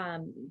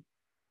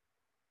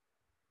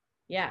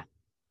yeah.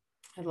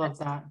 I love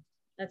that.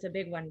 That's a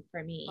big one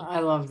for me. I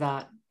love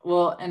that.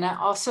 Well, and I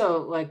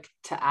also like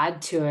to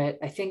add to it,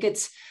 I think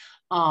it's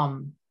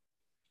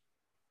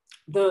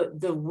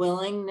the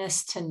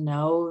willingness to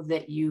know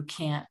that you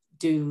can't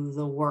do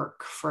the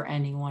work for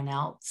anyone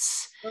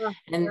else,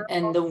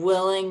 and the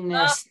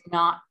willingness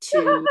not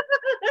to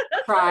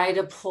try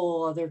to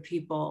pull other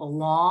people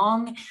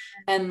along,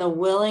 and the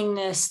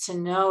willingness to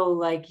know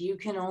like you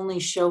can only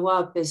show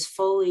up as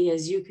fully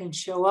as you can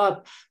show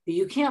up, but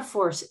you can't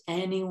force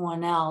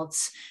anyone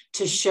else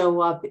to show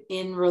up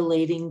in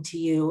relating to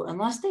you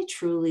unless they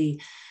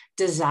truly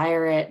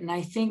desire it. And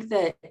I think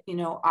that,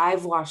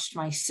 I've watched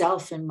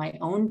myself in my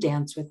own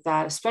dance with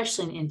that,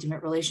 especially in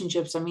intimate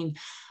relationships. I mean,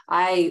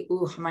 I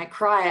might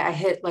cry. I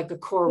hit like a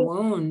core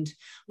wound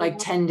like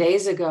 10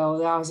 days ago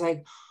that I was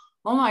like,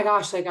 oh my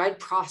gosh, like I'd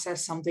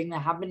processed something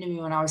that happened to me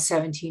when I was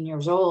 17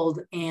 years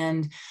old.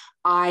 And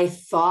I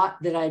thought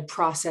that I'd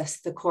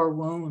processed the core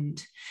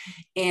wound.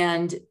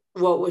 And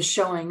what was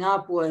showing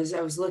up was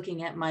I was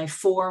looking at my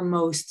 4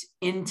 most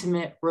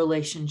intimate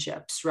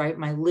relationships, right?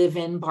 My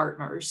live-in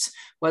partners,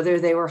 whether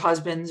they were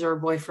husbands or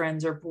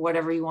boyfriends or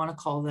whatever you want to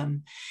call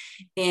them.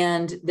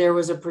 And there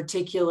was a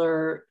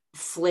particular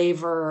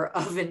flavor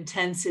of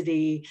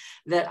intensity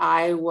that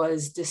I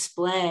was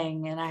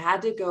displaying. And I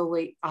had to go,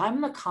 wait,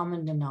 I'm the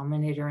common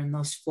denominator in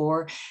those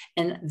 4.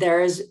 And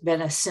there has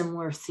been a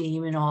similar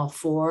theme in all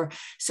 4.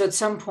 So at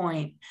some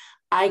point,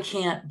 I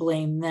can't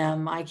blame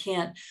them. I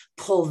can't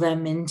pull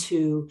them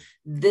into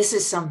this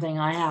is something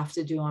I have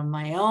to do on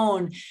my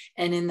own.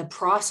 And in the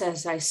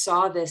process, I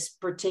saw this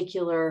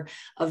particular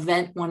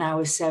event when I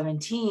was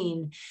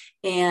 17,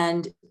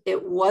 and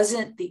it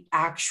wasn't the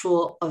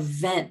actual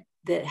event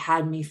that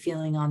had me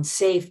feeling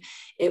unsafe.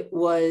 It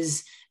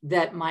was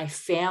that my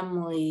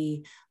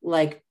family,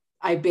 like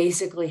I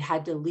basically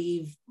had to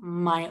leave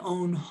my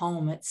own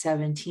home at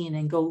 17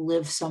 and go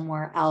live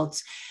somewhere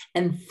else.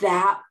 And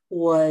that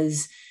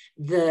was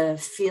the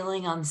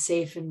feeling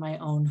unsafe in my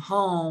own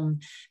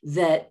home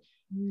that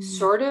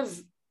sort of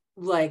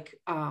like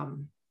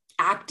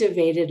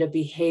activated a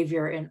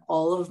behavior in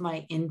all of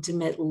my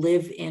intimate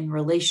live-in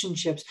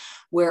relationships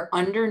where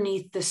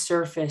underneath the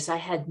surface, I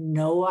had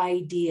no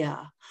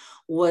idea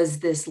was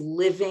this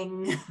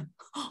living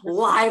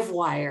live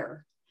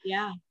wire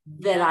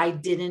that I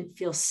didn't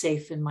feel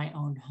safe in my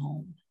own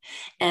home.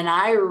 And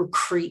I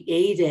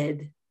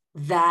created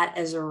that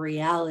as a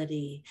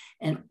reality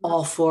in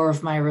all 4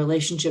 of my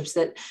relationships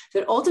that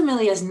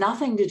ultimately has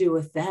nothing to do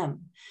with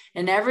them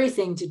and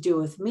everything to do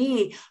with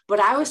me.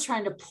 But I was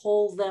trying to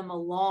pull them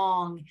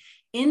along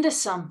into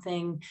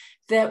something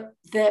that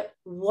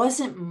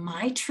wasn't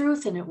my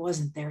truth and it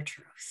wasn't their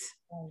truth.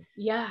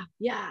 Yeah.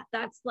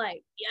 That's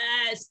like,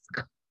 yes.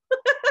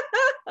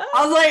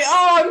 I was like,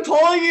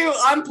 oh,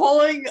 I'm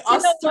pulling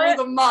us through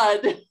the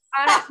mud.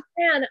 I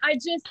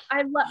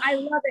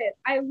love it.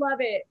 I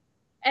love it.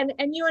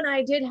 And you and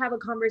I did have a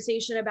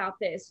conversation about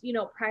this,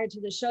 prior to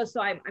the show.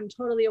 So I'm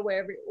totally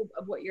aware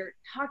of what you're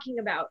talking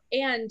about.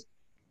 And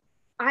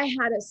I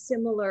had a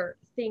similar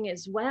thing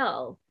as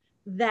well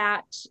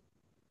that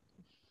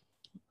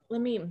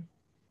I'm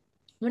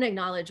going to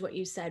acknowledge what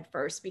you said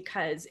first,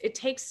 because it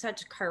takes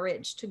such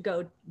courage to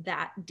go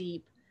that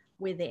deep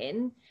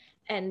within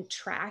and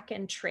track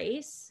and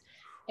trace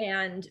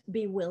and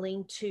be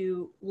willing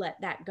to let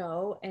that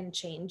go and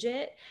change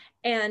it.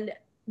 And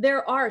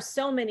there are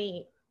so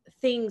many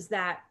things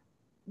that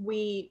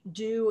we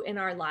do in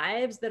our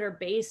lives that are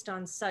based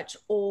on such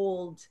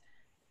old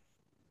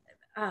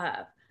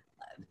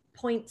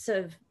points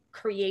of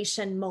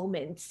creation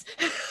moments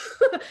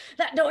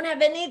that don't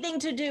have anything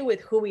to do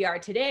with who we are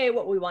today,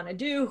 what we want to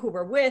do, who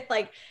we're with.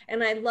 Like,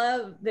 and I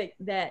love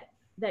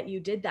that you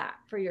did that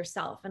for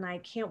yourself. And I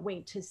can't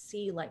wait to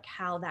see like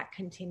how that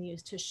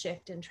continues to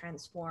shift and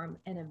transform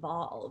and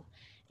evolve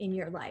in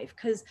your life.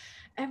 Because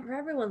for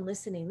everyone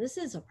listening, this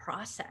is a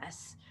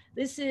process.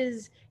 This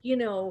is, you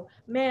know,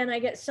 man, I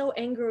get so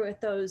angry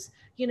with those,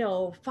 you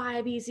know,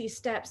 5 easy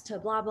steps to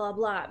blah, blah,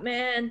 blah.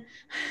 Man,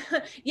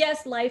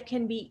 yes, life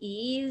can be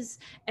ease.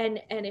 And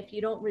if you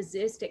don't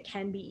resist, it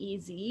can be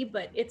easy,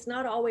 but it's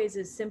not always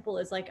as simple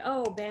as like,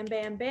 oh, bam,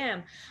 bam,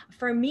 bam.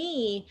 For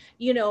me,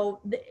 you know,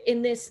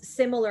 in this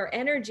similar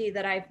energy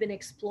that I've been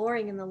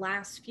exploring in the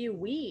last few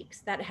weeks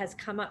that has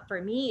come up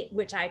for me,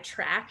 which I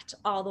tracked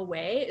all the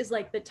way, is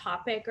like the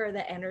topic or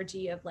the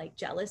energy of like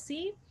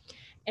jealousy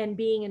and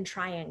being in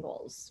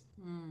triangles.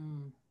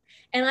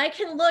 And I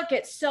can look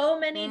at so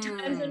many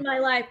times in my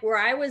life where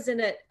I was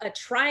in a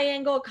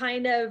triangle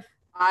kind of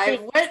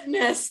I've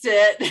witnessed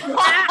it.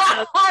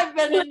 Yeah. I've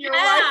been in your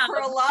life for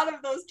a lot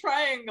of those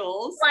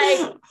triangles.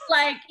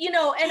 Like, you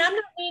know, and I'm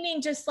not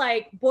meaning just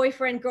like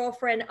boyfriend,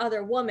 girlfriend,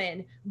 other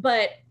woman,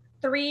 but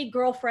 3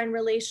 girlfriend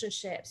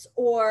relationships,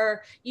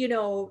 or, you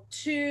know,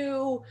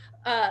 2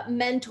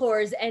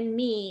 mentors and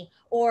me,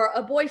 or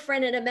a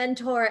boyfriend and a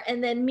mentor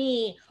and then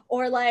me,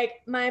 or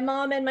like my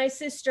mom and my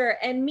sister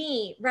and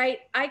me, right?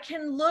 I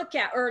can look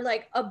at, or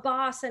like a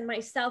boss and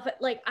myself,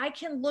 like I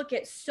can look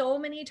at so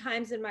many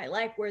times in my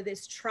life where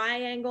this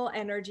triangle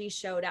energy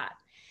showed up,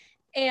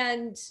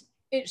 and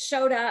it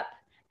showed up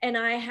and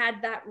I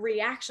had that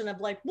reaction of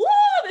like, whoa,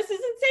 this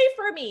isn't safe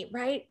for me,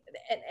 right?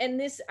 And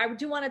this, I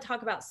do want to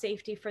talk about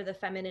safety for the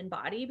feminine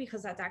body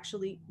because that's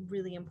actually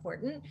really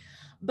important.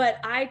 But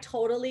I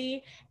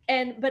totally,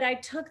 but I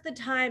took the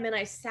time and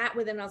I sat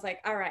with it and I was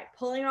like, all right,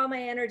 pulling all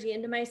my energy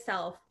into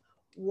myself,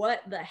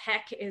 what the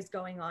heck is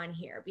going on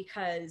here?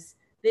 Because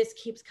this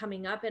keeps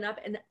coming up and up,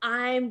 and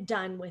I'm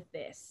done with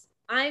this.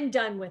 I'm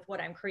done with what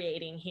I'm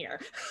creating here.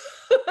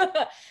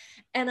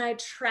 And I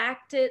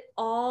tracked it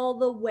all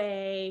the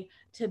way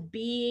to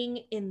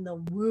being in the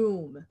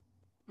womb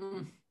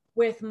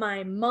with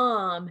my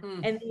mom.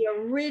 And the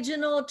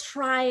original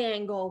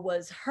triangle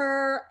was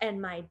her and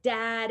my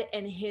dad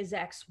and his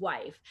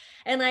ex-wife.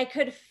 And I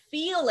could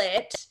feel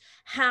it,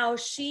 how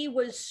she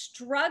was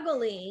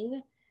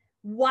struggling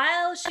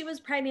while she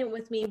was pregnant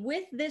with me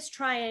with this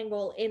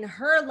triangle in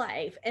her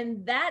life.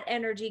 And that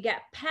energy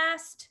got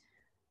passed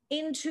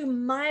into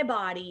my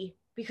body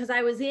because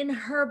I was in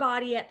her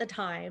body at the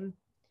time.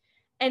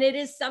 And it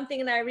is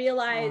something that I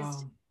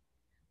realized,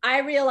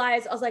 I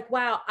was like,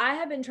 wow, I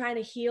have been trying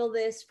to heal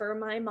this for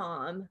my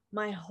mom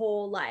my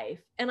whole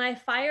life. And I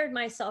fired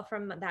myself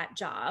from that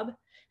job.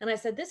 And I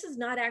said, this is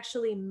not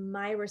actually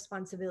my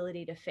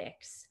responsibility to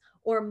fix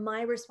or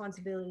my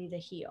responsibility to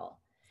heal.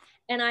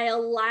 And I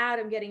allowed,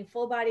 I'm getting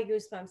full body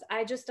goosebumps.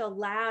 I just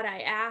allowed,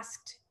 I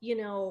asked, you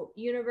know,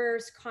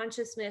 universe,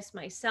 consciousness,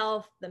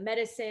 myself, the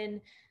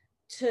medicine,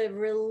 to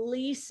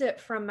release it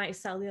from my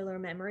cellular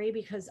memory,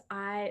 because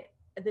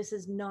this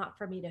is not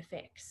for me to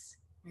fix.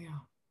 Yeah.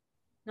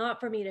 Not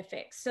for me to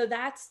fix. So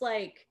that's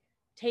like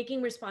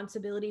taking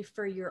responsibility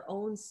for your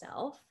own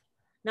self,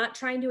 not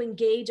trying to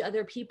engage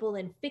other people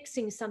in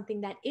fixing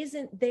something that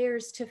isn't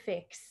theirs to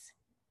fix,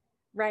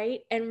 right?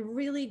 And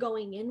really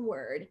going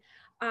inward,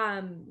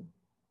 and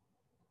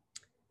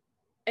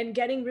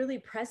getting really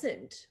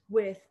present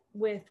with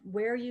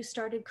where you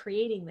started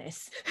creating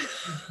this,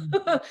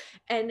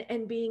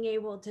 and being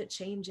able to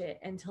change it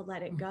and to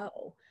let it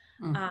go.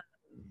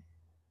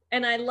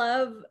 And I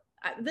love,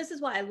 this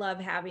is why I love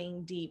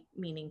having deep,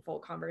 meaningful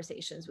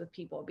conversations with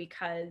people,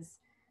 because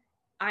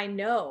I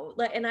know,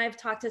 and I've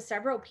talked to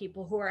several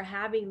people who are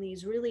having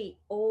these really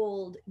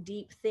old,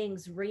 deep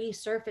things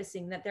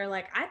resurfacing that they're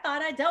like, I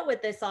thought I dealt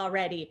with this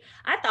already.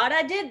 I thought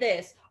I did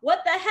this.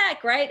 What the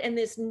heck, right? And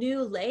this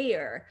new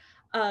layer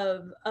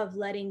of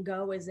letting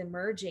go is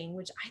emerging,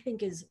 which I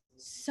think is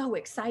so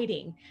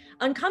exciting.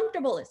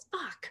 Uncomfortable as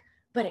fuck,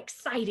 but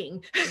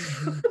exciting.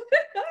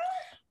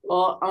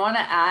 Well, I want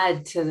to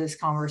add to this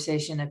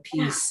conversation a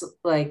piece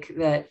like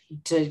that,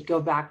 to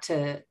go back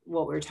to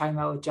what we were talking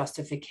about with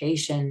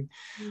justification.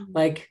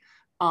 Like,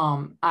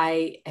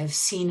 I have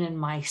seen in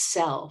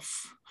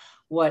myself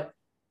what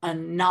a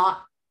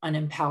not an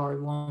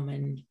empowered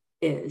woman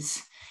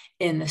is,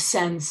 in the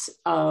sense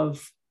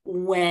of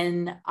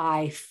when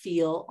I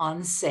feel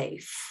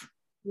unsafe,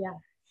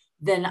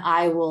 then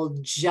I will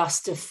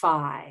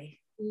justify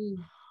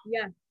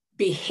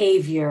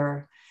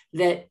behavior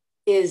that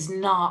is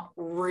not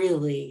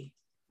really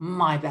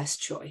my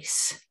best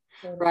choice.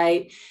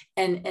 Right.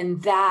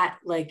 And that,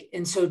 like,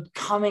 and so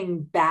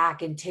coming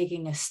back and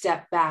taking a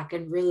step back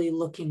and really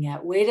looking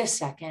at, wait a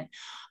second,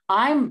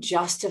 I'm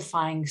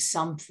justifying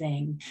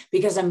something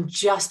because I'm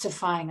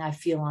justifying I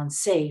feel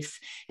unsafe.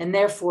 And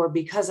therefore,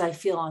 because I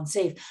feel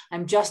unsafe,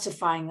 I'm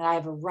justifying that I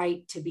have a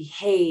right to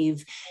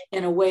behave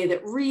in a way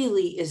that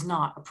really is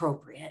not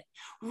appropriate,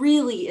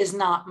 really is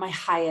not my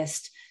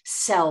highest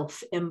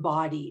self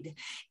embodied.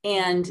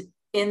 And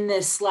in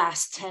this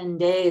last 10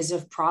 days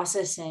of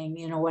processing,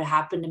 you know, what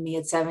happened to me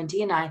at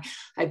 17, I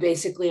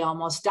basically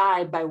almost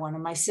died by one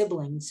of my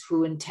siblings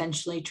who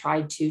intentionally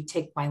tried to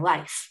take my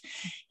life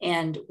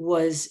and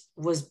was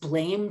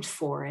blamed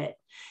for it.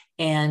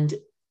 And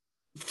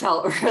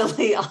felt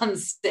really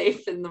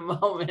unsafe in the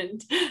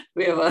moment.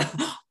 We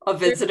have a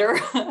visitor.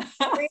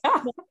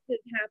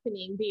 It's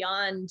happening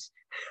beyond.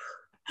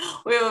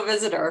 We have a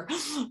visitor.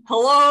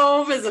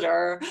 Hello,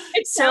 visitor.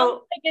 It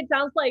sounds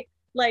like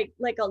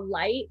a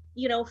light,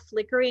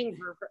 flickering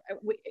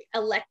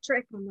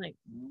electric. I'm like,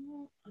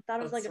 I thought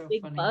it was like a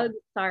big bug.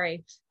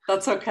 Sorry.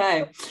 That's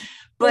okay.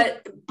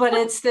 But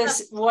it's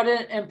this, what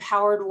an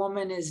empowered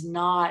woman is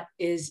not,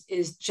 is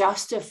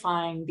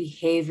justifying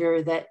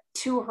behavior that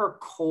to her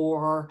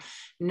core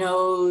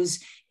knows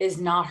is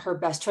not her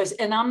best choice.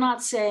 And I'm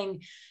not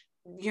saying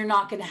you're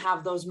not going to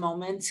have those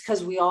moments,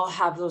 because we all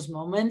have those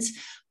moments,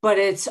 but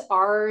it's,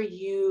 are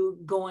you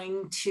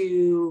going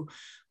to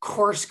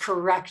course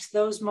correct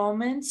those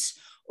moments?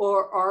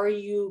 Or are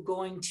you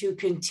going to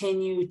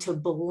continue to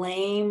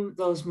blame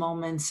those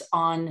moments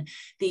on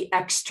the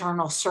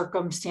external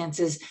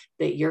circumstances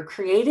that you're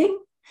creating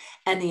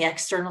and the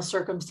external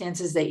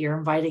circumstances that you're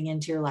inviting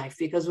into your life?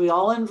 Because we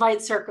all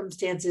invite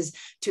circumstances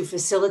to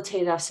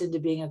facilitate us into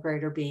being a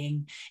greater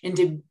being,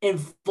 into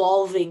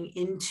evolving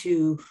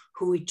into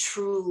who we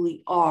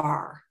truly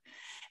are.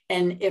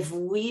 And if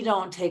we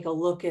don't take a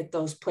look at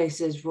those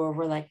places where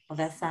we're like, well,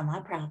 that's not my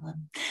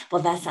problem.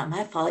 Well, that's not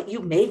my fault. You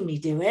made me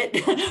do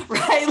it,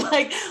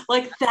 right?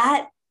 Like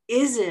that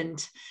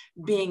isn't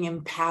being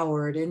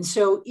empowered. And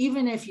so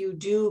even if you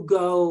do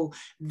go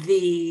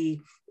the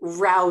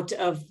route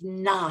of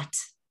not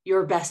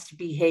your best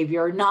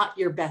behavior, not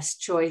your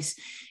best choice,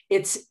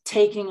 it's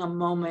taking a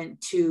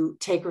moment to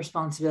take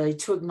responsibility,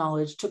 to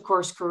acknowledge, to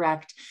course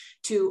correct,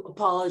 to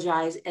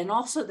apologize, and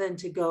also then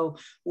to go,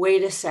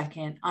 wait a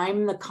second,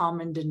 I'm the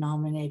common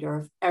denominator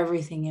of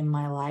everything in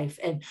my life.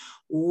 And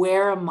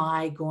where am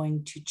I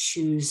going to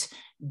choose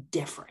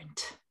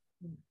different?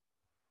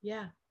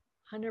 Yeah,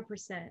 100%.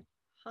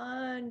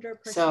 100%.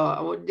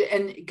 So,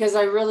 and because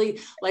I really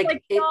like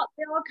it, they all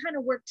kind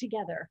of work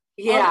together.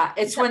 Yeah,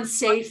 it's when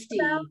safety.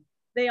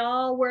 They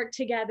all work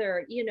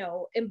together,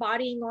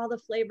 embodying all the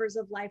flavors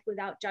of life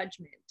without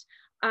judgment.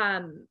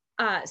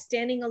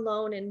 Standing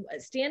alone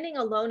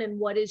in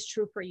what is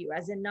true for you,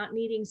 as in not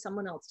needing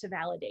someone else to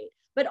validate,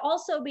 but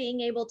also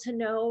being able to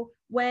know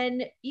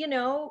when, you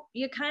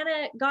kind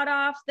of got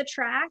off the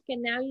track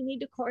and now you need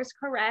to course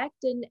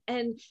correct.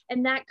 And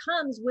that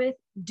comes with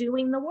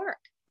doing the work,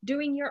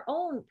 doing your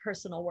own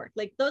personal work.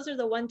 Like those are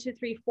the 1, 2,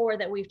 3, 4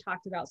 that we've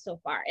talked about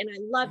so far. And I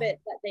love it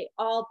that they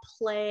all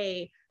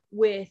play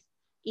with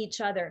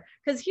each other.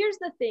 Because here's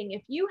the thing,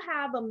 if you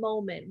have a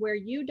moment where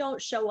you don't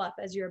show up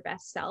as your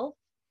best self,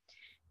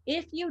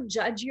 if you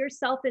judge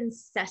yourself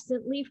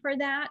incessantly for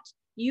that,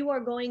 you are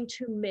going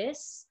to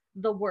miss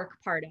the work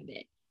part of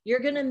it. You're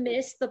going to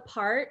miss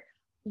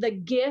the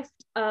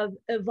gift of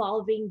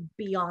evolving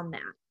beyond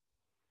that.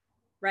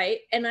 Right.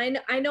 And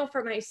I know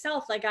for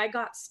myself, like I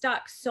got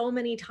stuck so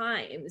many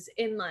times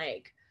in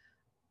like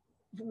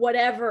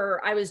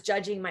whatever I was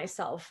judging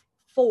myself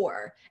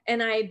for,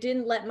 and I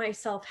didn't let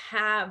myself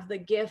have the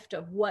gift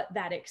of what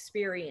that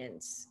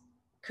experience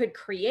could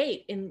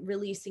create in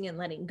releasing and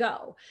letting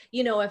go.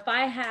 If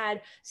I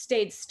had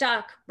stayed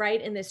stuck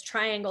right in this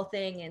triangle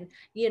thing and,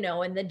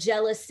 and the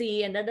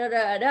jealousy and and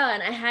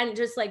I hadn't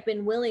just like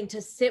been willing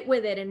to sit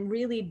with it and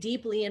really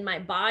deeply in my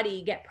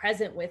body get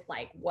present with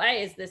like, why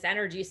is this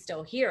energy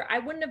still here? I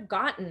wouldn't have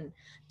gotten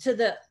to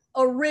the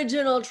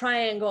original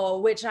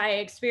triangle, which I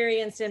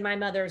experienced in my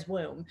mother's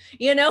womb,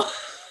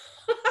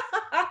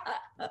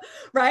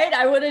 right?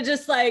 I would have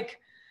just like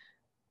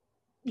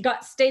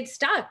stayed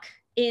stuck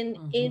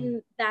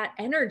in that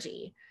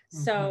energy.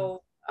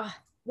 So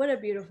what a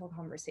beautiful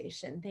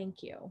conversation.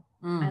 Thank you.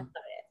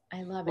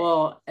 I love it.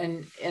 Well,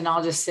 and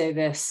I'll just say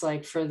this,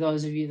 like for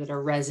those of you that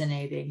are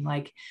resonating,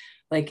 like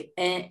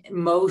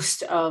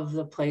most of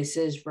the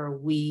places where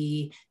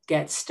we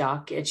get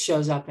stuck, it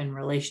shows up in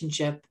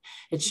relationship,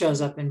 it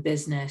shows up in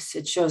business,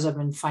 it shows up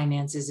in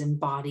finances and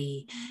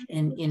body,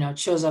 and it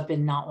shows up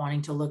in not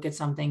wanting to look at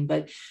something.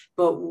 But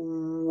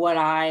what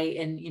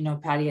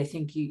Patty, I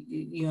think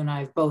you and I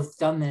have both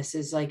done this,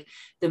 is like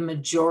the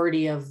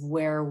majority of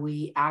where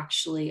we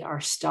actually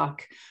are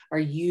stuck are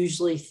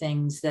usually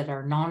things that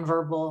are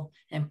nonverbal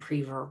and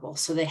pre-verbal.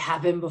 So they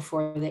happen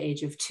before the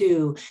age of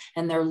 2,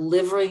 and they're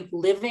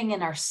living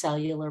in our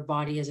cellular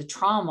body as a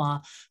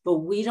trauma, but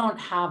we don't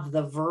have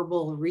the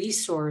verbal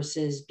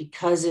resources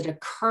because it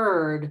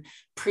occurred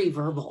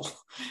pre-verbal.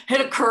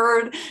 It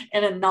occurred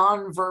in a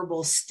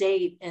non-verbal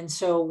state. And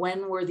so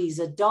when we're these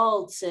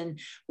adults, and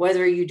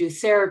whether you do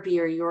therapy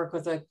or you work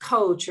with a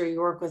coach or you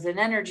work with an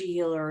energy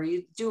healer or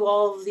you do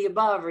all of the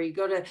above, or you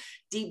go to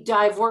deep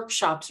dive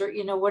workshops or,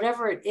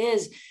 whatever it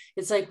is,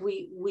 it's like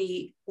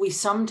we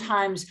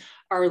sometimes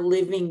are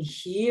living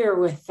here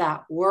with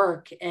that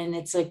work. And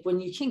it's like when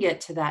you can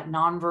get to that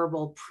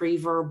nonverbal,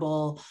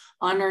 pre-verbal,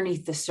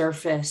 underneath the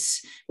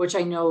surface, which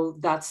I know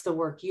that's the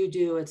work you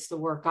do, it's the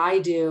work I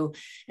do.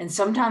 And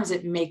sometimes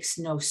it makes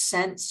no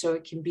sense. So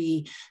it can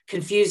be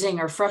confusing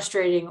or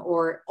frustrating,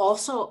 or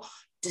also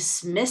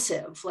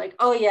dismissive, like,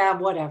 oh yeah,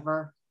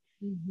 whatever.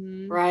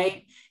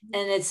 Right.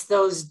 And it's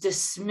those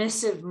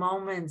dismissive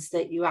moments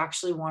that you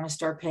actually want to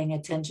start paying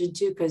attention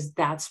to, because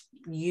that's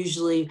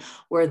usually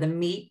where the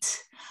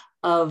meat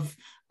of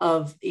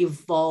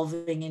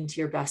evolving into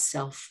your best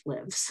self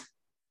lives.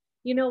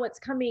 You know, what's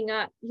coming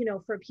up, you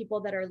know, for people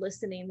that are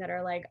listening that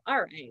are like,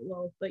 all right,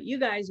 well, but you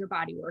guys are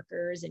body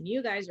workers and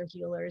you guys are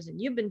healers and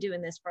you've been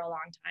doing this for a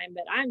long time,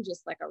 but I'm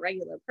just like a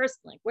regular person.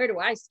 Like, where do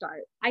I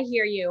start? I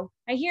hear you.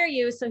 I hear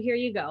you. So here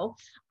you go.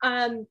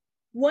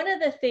 One of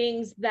the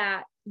things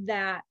that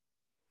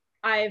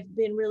I've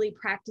been really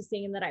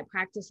practicing and that I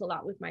practice a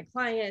lot with my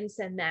clients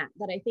and that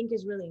I think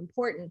is really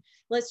important.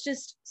 Let's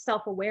just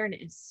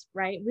self-awareness,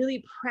 right?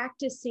 Really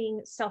practicing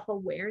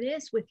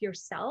self-awareness with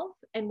yourself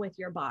and with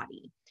your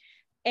body.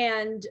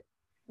 And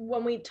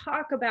when we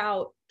talk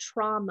about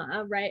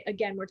trauma, right,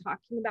 again, we're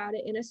talking about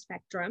it in a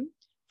spectrum.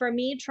 For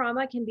me,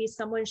 trauma can be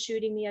someone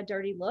shooting me a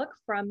dirty look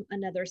from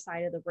another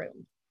side of the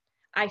room.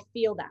 I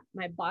feel that.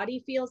 My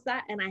body feels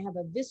that, and I have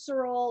a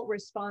visceral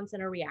response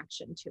and a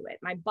reaction to it.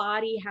 My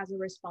body has a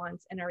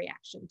response and a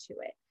reaction to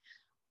it.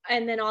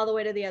 And then all the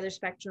way to the other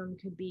spectrum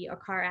could be a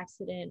car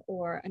accident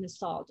or an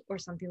assault or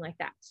something like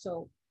that.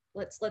 So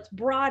let's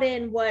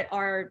broaden what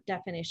our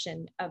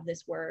definition of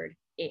this word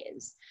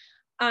is.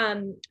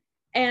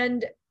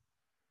 And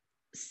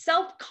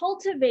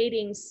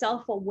cultivating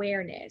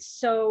self-awareness.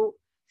 So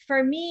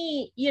for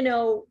me, you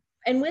know,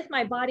 and with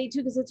my body too,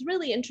 because it's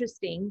really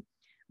interesting,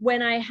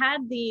 when I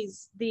had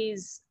these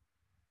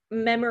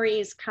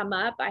memories come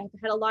up, I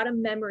had a lot of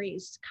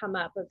memories come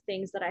up of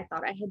things that I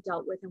thought I had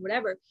dealt with and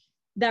whatever,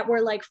 that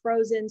were like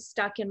frozen,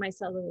 stuck in my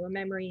cellular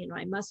memory and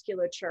my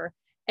musculature.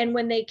 And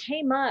when they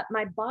came up,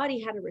 my body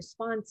had a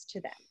response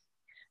to them.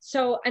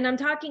 So, and I'm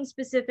talking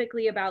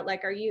specifically about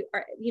like,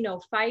 you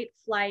know, fight,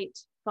 flight,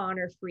 fawn,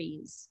 or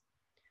freeze.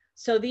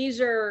 So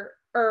these are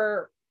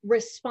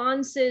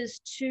responses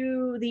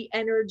to the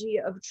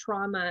energy of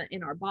trauma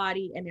in our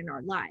body and in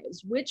our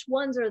lives. Which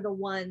ones are the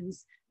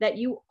ones that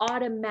you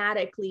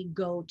automatically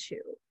go to?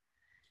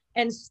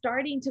 And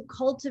starting to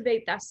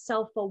cultivate that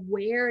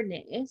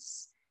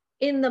self-awareness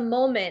in the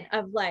moment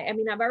of like, I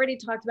mean, I've already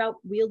talked about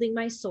wielding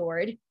my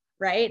sword,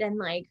 right? And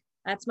like,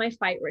 that's my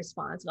fight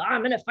response. Well,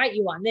 I'm going to fight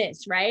you on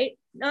this, right?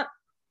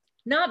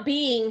 Not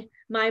being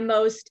my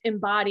most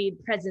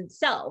embodied present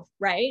self,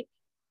 right?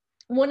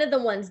 One of the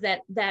ones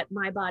that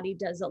my body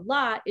does a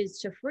lot is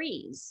to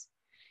freeze.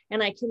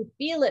 And I can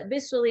feel it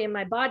viscerally in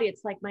my body.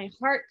 It's like my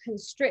heart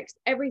constricts,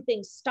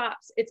 everything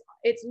stops.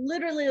 It's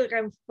literally like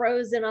I'm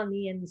frozen on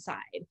the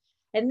inside.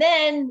 And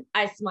then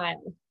I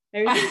smile.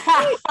 Yeah,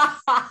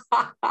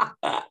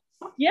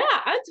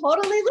 I'm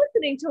totally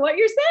listening to what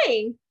you're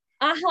saying.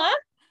 Uh-huh.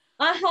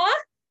 Oh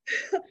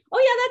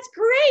yeah, that's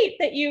great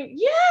that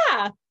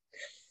yeah.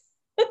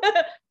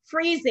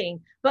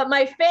 Freezing, but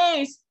my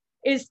face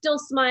is still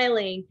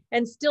smiling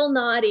and still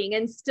nodding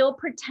and still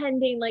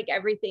pretending like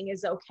everything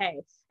is okay.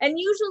 And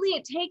usually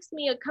it takes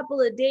me a couple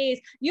of days.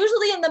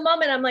 Usually in the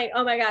moment, I'm like,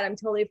 oh my God, I'm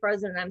totally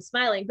frozen and I'm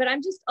smiling, but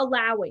I'm just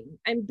allowing,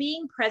 I'm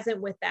being present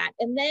with that.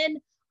 And then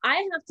I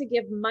have to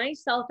give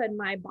myself and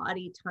my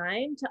body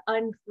time to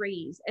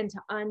unfreeze and to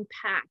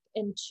unpack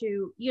and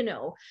to, you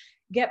know,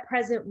 get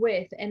present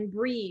with and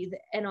breathe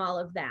and all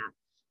of that.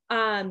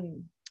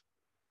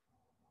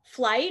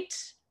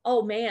 Flight,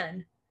 oh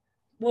man.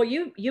 Well,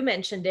 you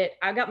mentioned it.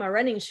 I got my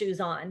running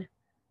shoes on.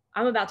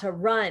 I'm about to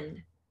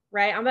run,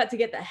 right? I'm about to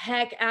get the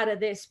heck out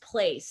of this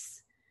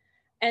place.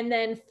 And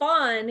then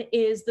fawn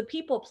is the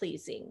people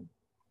pleasing.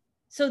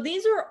 So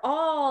these are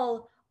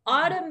all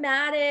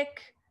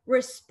automatic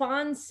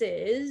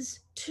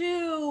responses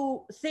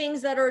to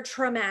things that are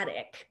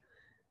traumatic.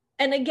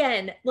 And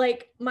again,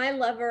 like my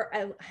lover,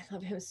 I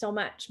love him so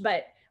much,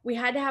 but we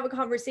had to have a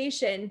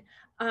conversation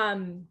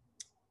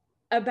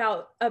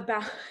about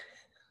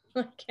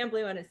I can't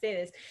believe I'm going to say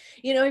this.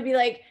 You know, he'd be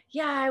like,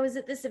 yeah, I was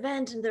at this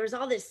event and there was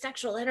all this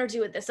sexual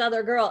energy with this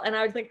other girl. And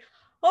I was like,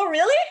 oh,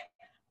 really?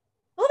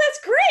 Oh,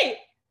 that's great.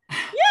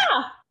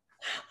 Yeah.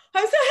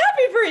 I'm so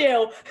happy for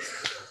you.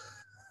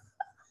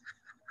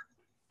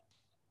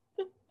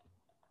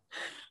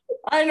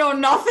 I know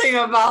nothing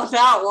about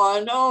that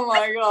one. Oh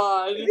my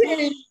God.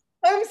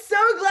 I'm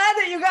so glad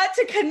that you got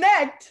to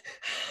connect.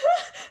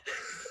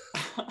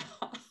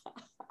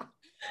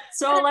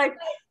 So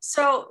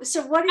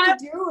what do you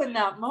do in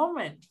that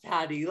moment,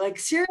 Patty? Like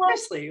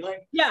seriously,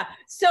 like yeah.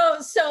 So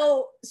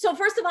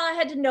first of all, I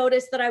had to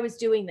notice that I was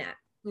doing that,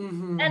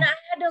 and I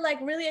had to like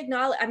really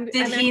acknowledge.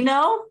 Did he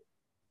know?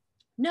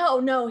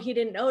 No, he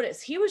didn't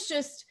notice. He was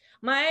just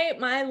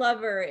my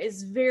lover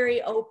is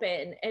very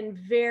open and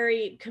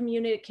very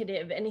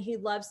communicative, and he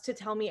loves to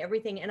tell me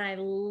everything, and I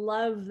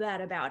love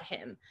that about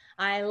him.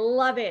 I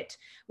love it.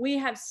 We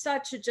have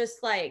such a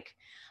just like.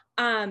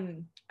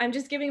 I'm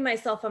just giving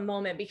myself a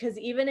moment because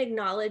even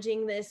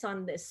acknowledging this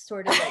on this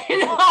sort of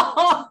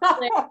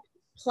like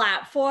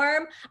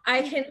platform,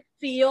 I can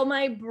feel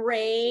my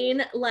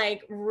brain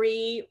like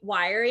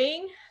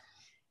rewiring.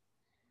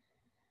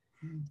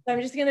 So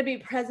I'm just going to be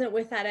present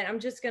with that. And I'm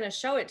just going to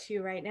show it to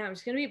you right now. I'm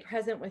just going to be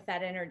present with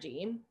that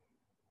energy.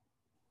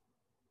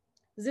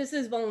 This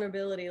is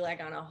vulnerability like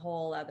on a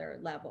whole other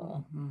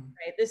level,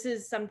 right? This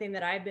is something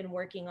that I've been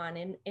working on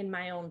in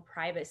my own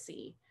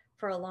privacy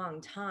for a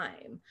long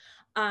time.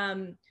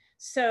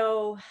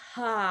 So,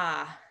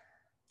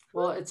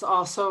 well, it's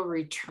also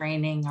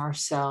retraining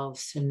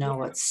ourselves to know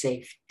what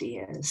safety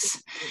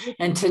is,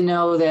 and to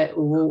know that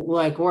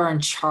like we're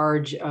in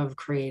charge of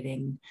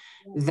creating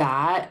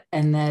that,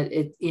 and that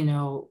it, you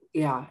know,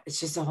 it's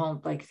just a whole,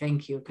 like,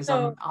 thank you, because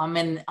I'm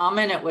in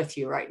it with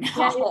you right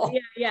now.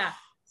 Yeah.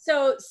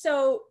 So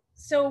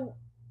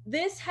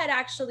this had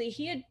actually,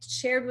 he had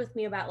shared with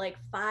me about like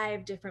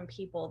 5 different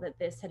people that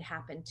this had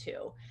happened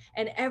to,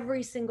 and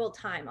every single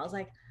time I was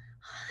like,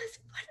 oh, that's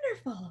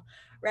wonderful,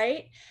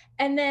 right?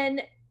 And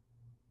then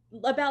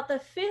about the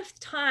 5th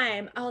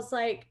time I was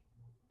like,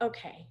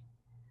 okay,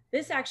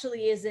 this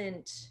actually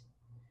isn't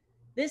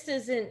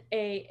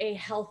a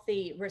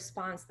healthy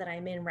response that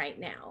I'm in right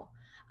now.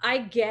 I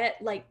get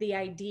like the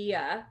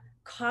idea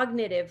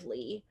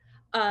cognitively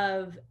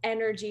of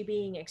energy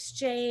being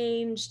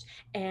exchanged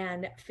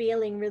and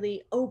feeling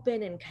really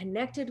open and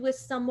connected with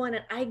someone,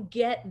 and I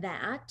get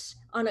that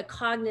on a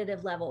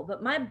cognitive level,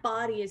 but my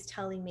body is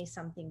telling me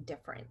something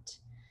different.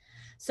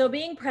 So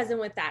being present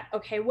with that,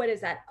 okay, what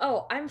is that?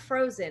 Oh, I'm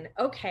frozen.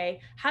 Okay,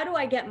 how do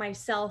I get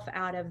myself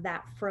out of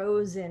that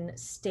frozen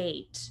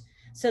state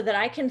so that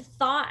I can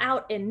thaw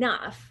out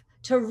enough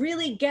to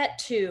really get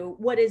to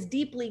what is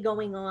deeply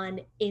going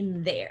on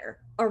in there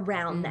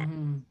around that?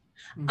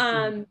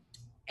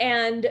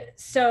 And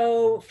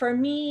so for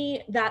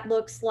me, that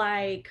looks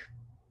like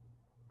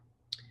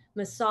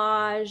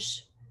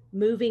massage,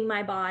 moving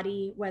my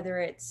body, whether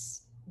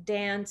it's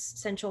dance,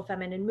 sensual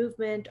feminine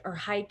movement, or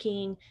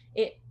hiking.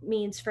 It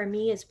means for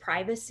me is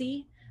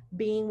privacy,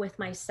 being with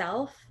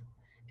myself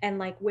and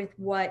like with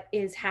what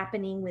is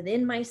happening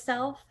within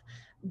myself,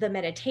 the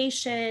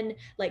meditation,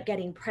 like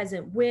getting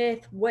present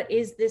with what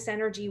is this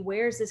energy,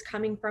 where is this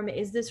coming from,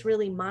 is this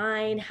really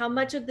mine, how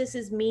much of this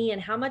is me and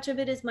how much of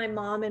it is my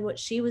mom and what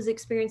she was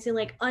experiencing,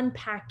 like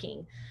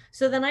unpacking.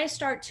 So then I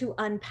start to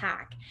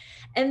unpack.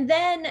 And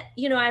then,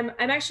 you know, I'm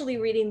actually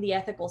reading The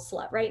Ethical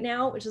Slut right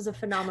now, which is a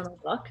phenomenal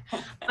book.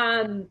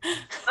 And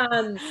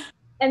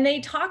they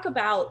talk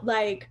about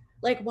like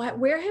what,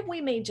 where have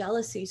we made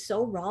jealousy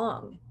so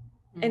wrong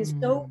and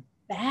so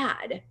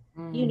bad,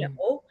 you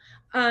know?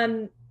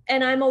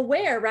 And I'm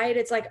aware, right?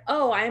 It's like,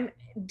 oh, I'm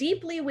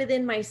deeply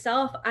within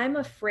myself. I'm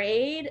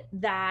afraid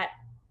that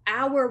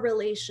our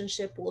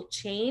relationship will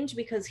change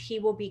because he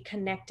will be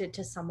connected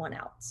to someone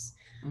else.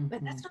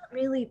 But that's not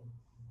really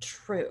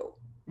true.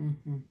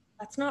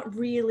 That's not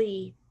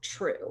really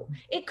true.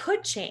 It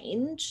could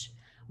change,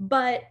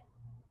 but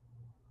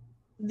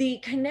the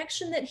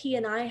connection that he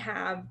and I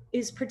have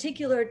is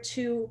particular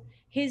to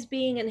his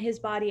being and his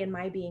body and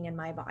my being and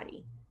my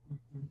body.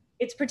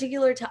 It's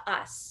particular to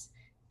us.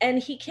 And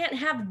he can't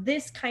have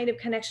this kind of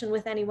connection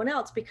with anyone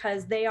else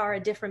because they are a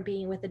different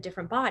being with a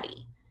different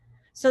body.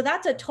 So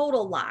that's a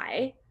total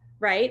lie,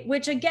 right?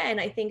 Which again,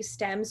 I think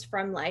stems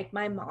from like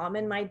my mom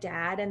and my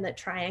dad and the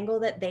triangle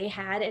that they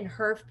had and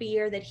her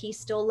fear that he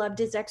still loved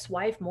his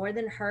ex-wife more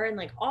than her and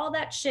like all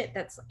that shit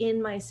that's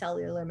in my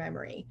cellular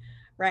memory,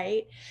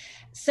 right?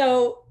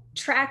 So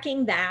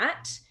tracking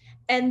that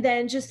and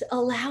then just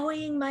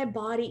allowing my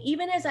body,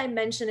 even as I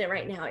mention it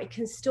right now, it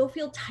can still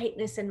feel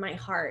tightness in my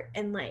heart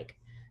and like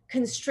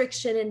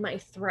constriction in my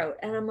throat.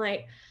 And I'm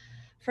like,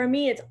 for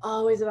me, it's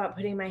always about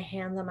putting my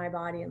hands on my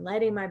body and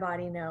letting my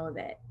body know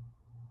that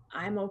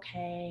I'm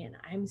okay and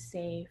I'm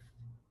safe,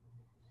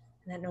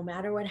 and that no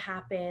matter what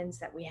happens,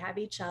 that we have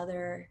each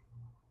other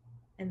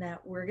and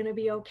that we're going to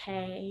be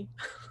okay.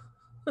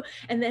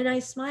 And then I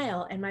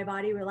smile and my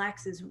body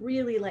relaxes.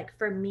 Really, like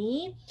for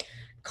me,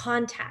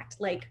 contact,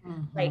 like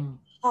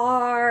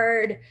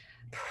hard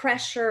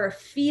pressure,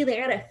 feeling.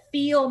 I gotta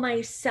feel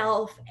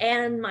myself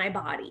and my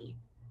body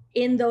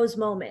in those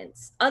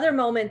moments. Other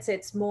moments,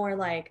 it's more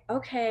like,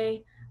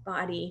 okay,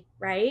 body,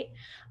 right?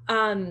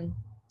 And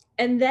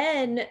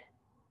then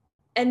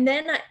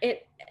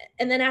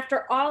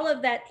after all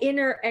of that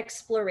inner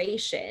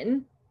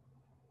exploration,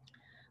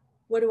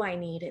 what do I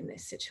need in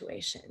this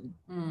situation?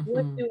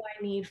 What do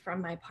I need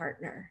from my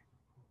partner?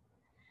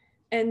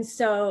 And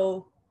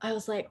so I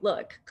was like,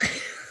 look,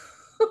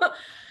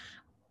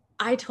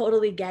 I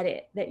totally get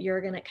it that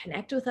you're going to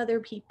connect with other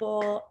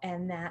people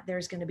and that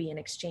there's going to be an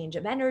exchange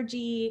of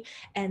energy,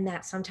 and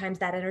that sometimes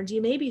that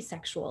energy may be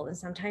sexual and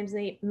sometimes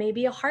they may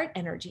be a heart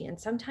energy and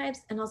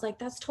sometimes, and I was like,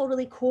 that's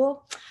totally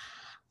cool.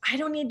 I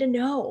don't need to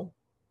know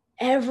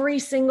every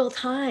single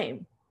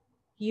time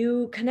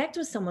you connect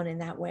with someone in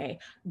that way.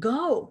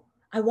 Go.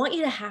 I want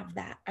you to have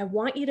that. I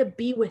want you to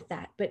be with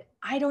that, but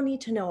I don't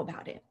need to know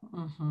about it.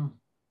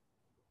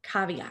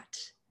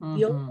 Caveat.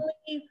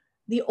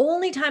 The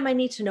only time I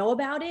need to know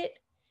about it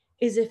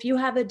is if you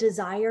have a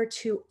desire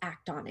to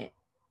act on it.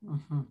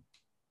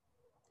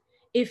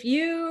 If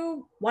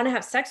you want to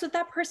have sex with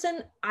that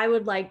person, I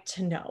would like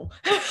to know.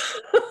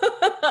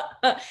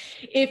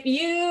 If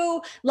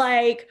you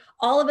like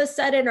all of a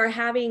sudden are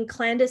having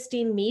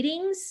clandestine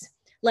meetings,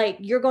 like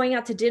you're going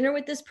out to dinner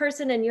with this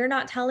person and you're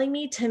not telling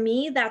me, to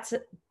me, that's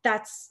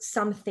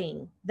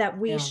something that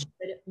we should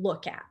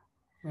look at.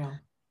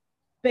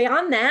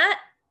 Beyond that,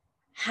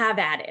 have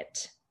at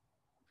it.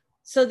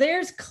 So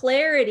there's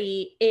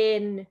clarity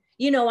in,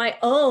 I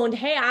owned,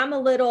 hey, I'm a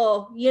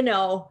little,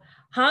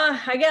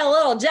 I get a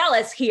little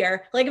jealous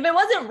here. Like if it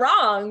wasn't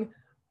wrong,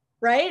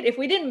 right? If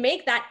we didn't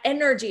make that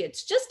energy,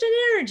 it's just an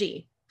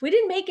energy. If we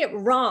didn't make it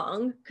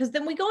wrong, because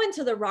then we go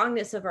into the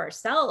wrongness of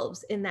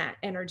ourselves in that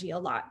energy a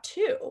lot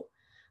too,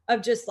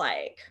 of just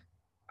like,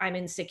 I'm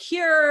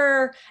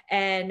insecure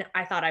and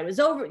I thought I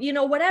was over,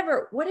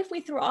 whatever. What if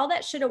we threw all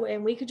that shit away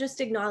and we could just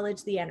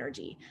acknowledge the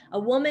energy? A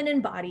woman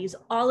embodies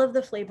all of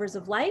the flavors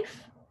of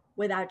life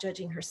without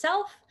judging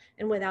herself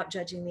and without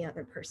judging the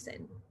other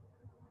person.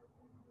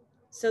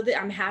 So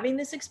that I'm having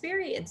this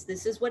experience.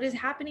 This is what is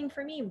happening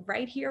for me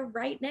right here,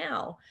 right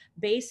now,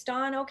 based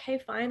on, okay,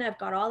 fine, I've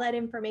got all that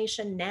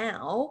information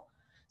now.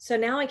 So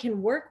now I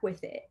can work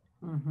with it.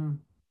 Mm-hmm.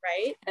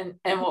 Right. And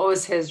what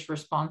was his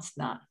response to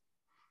that?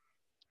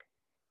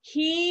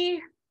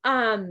 He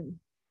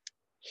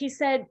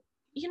said,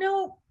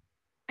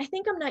 I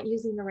think I'm not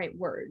using the right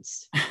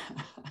words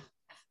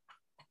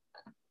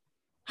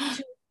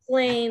to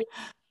explain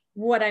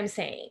what I'm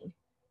saying,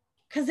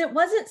 because it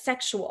wasn't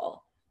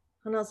sexual.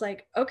 And I was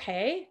like,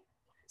 okay.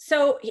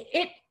 So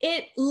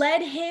it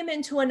led him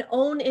into an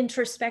own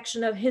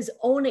introspection of his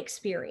own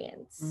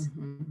experience,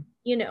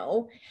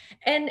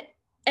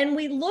 and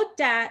we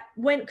looked at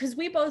because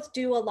we both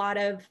do a lot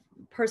of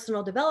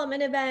personal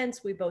development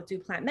events. We both do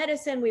plant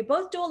medicine. We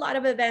both do a lot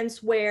of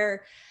events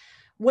where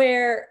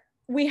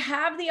we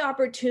have the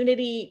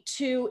opportunity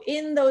to,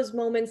 in those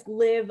moments,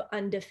 live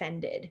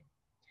undefended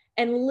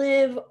and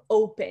live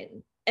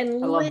open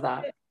and love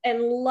that.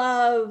 And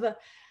love,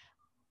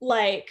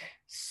 like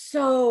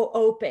so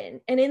open.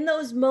 And in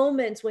those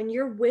moments when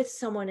you're with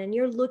someone and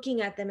you're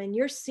looking at them and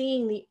you're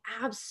seeing the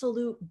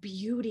absolute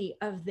beauty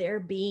of their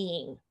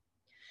being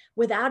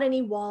without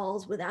any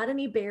walls, without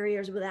any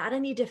barriers, without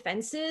any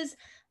defenses,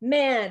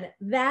 man,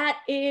 that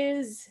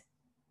is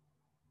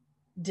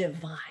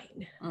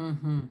divine.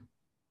 Mm-hmm.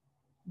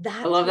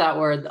 I love that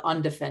word,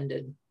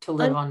 undefended, to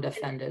live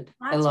undefended.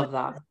 I love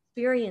that.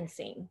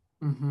 Experiencing.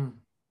 Mm-hmm.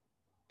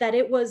 That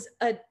it was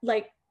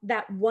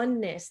that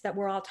oneness that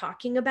we're all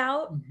talking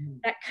about,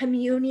 that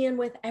communion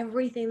with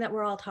everything that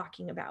we're all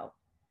talking about,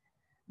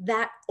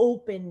 that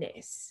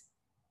openness.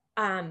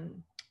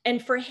 And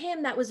for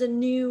him, that was a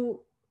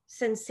new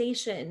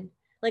sensation,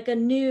 like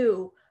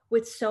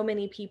with so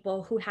many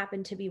people who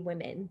happen to be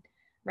women,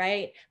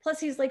 right? Plus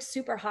he's like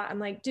super hot. I'm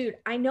like, dude,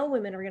 I know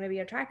women are going to be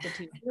attracted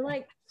to you. You're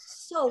like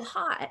so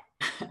hot.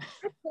 I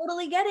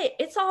totally get it.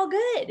 It's all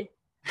good.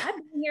 I've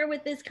been here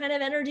with this kind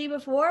of energy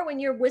before, when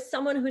you're with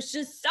someone who's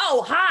just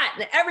so hot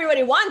and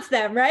everybody wants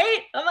them, right?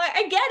 I'm like,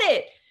 I get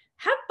it.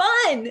 Have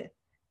fun.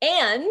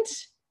 And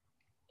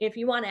if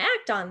you want to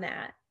act on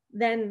that,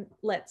 then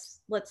let's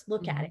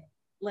look at it.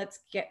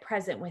 Let's get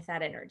present with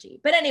that energy.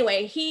 But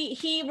anyway,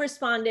 he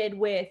responded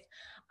with,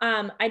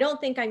 I don't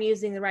think I'm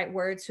using the right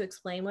words to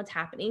explain what's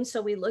happening. So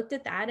we looked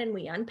at that and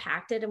we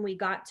unpacked it and we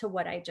got to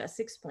what I just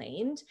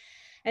explained.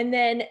 And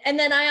then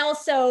I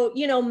also,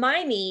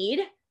 my need,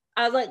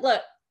 I was like,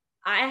 look,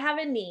 I have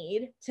a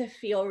need to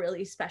feel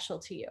really special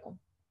to you.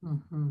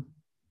 Mm-hmm.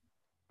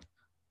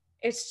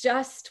 It's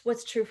just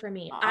what's true for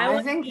me.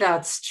 I think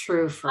that's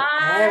true for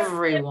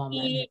every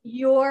woman.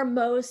 Your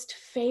most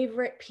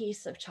favorite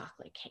piece of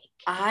chocolate cake.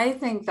 I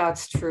think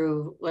that's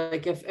true.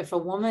 Like if a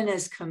woman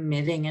is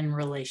committing in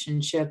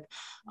relationship,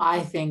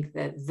 I think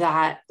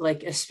that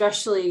like,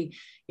 especially,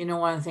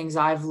 one of the things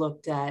I've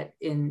looked at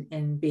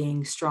in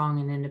being strong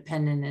and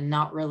independent and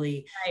not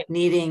really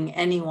needing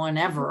anyone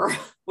ever,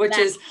 which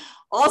is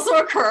also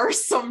a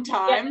curse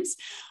sometimes.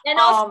 Yeah. And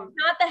also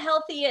not the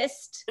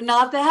healthiest,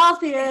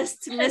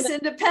 Miss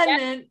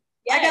Independent.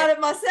 Yes. I got it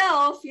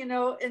myself, and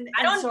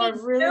so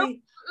I've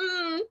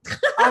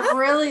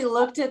really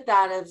looked at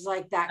that as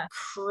like that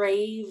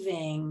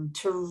craving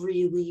to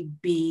really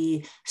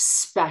be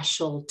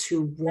special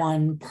to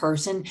one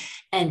person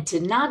and to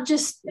not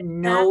just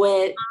know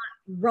it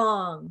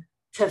wrong,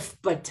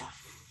 but to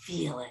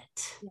feel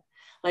it. Yeah.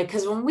 Like,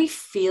 because when we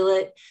feel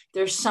it,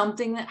 there's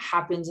something that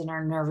happens in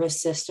our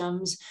nervous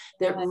systems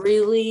that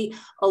really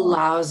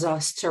allows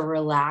us to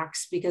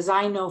relax. Because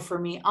I know for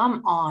me,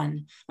 I'm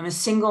a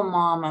single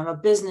mom. I'm a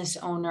business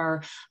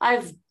owner.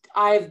 I've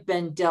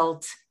been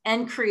dealt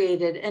and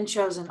created and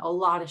chosen a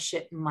lot of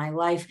shit in my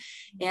life.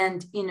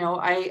 And,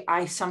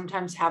 I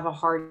sometimes have a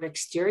hard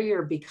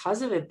exterior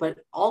because of it, but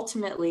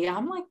ultimately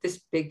I'm like this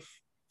big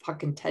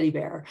fucking teddy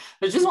bear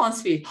that just wants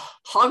to be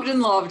hugged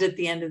and loved at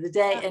the end of the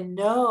day, and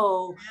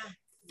know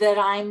that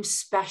I'm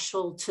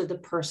special to the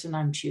person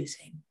I'm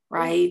choosing.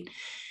 Right.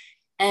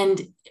 And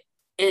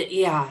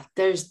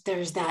there's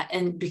that.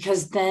 And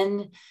because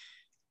then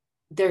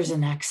there's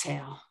an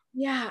exhale.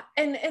 Yeah.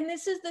 And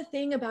this is the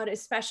thing about,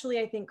 especially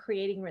I think,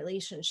 creating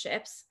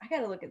relationships. I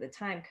got to look at the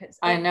time, because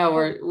I know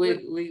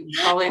we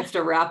probably have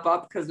to wrap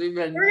up, because we're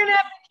going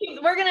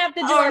to have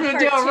to do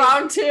a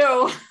round two.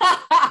 Round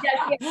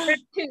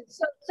two.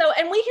 So,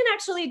 and we can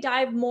actually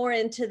dive more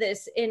into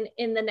this in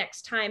the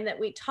next time that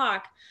we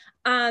talk.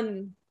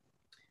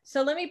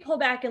 So let me pull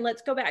back and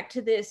let's go back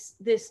to this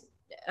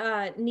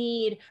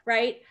need,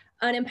 right?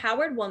 An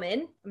empowered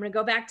woman, I'm going to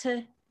go back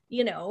to,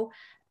 you know,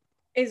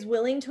 is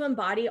willing to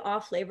embody all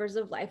flavors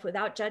of life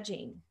without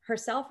judging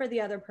herself or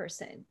the other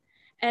person.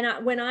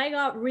 And when I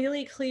got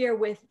really clear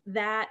with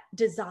that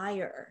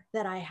desire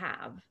that I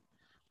have,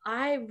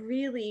 I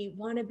really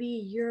want to be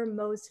your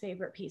most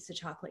favorite piece of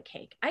chocolate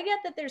cake. I get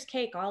that there's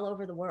cake all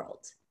over the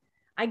world.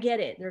 I get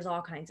it. There's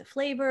all kinds of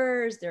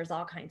flavors. There's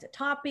all kinds of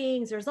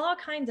toppings. There's all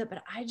kinds of,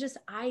 but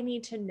I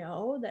need to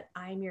know that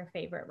I'm your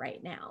favorite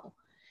right now.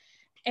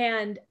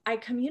 And I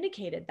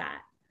communicated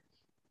that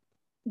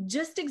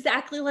just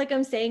exactly like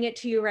I'm saying it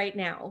to you right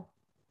now,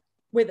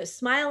 with a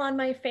smile on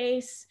my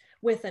face,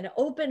 with an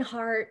open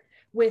heart,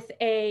 with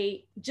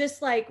a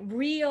just like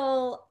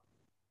real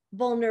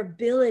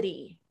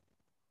vulnerability,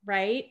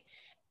 right?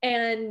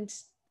 And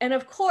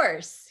of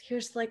course,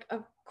 here's like,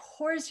 of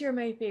course you're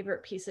my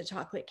favorite piece of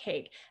chocolate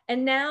cake.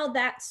 And now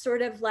that's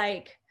sort of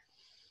like,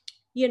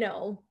 you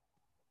know,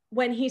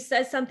 when he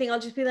says something, I'll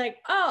just be like,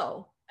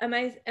 oh, am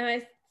I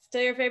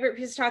still your favorite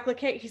piece of chocolate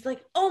cake? He's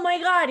like, oh my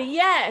God,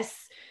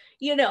 yes.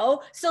 You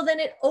know, so then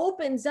it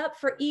opens up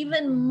for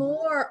even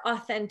more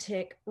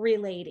authentic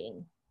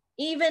relating,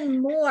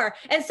 even more.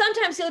 And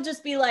sometimes he'll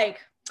just be like,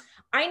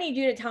 I need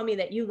you to tell me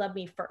that you love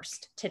me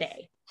first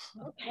today.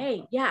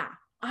 Okay, yeah,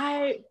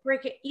 I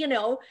break it, you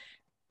know,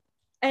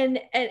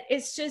 and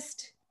it's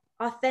just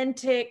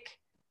authentic,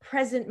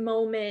 present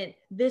moment.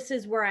 This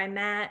is where I'm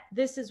at.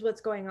 This is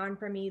what's going on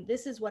for me.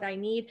 This is what I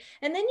need.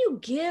 And then you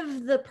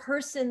give the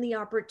person the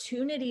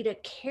opportunity to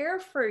care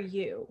for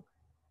you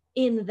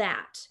in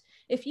that.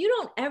 If you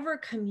don't ever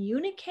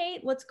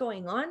communicate what's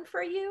going on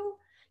for you,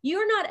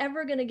 you're not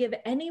ever going to give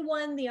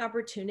anyone the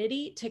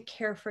opportunity to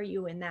care for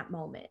you in that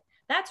moment.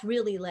 That's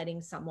really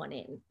letting someone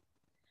in.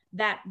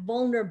 That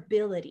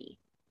vulnerability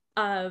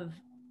of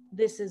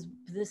this is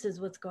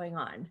what's going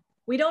on.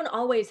 We don't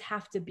always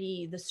have to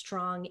be the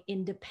strong,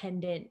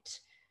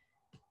 independent,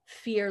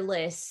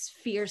 fearless,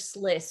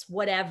 fierceless,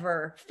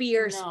 whatever,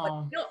 fierce.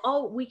 No. You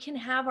know, we can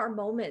have our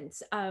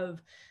moments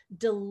of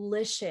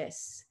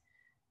delicious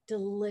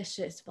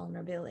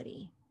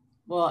vulnerability.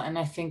 Well, and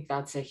I think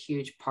that's a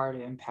huge part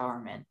of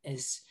empowerment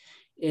is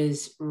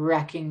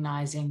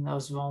recognizing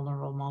those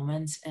vulnerable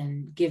moments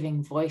and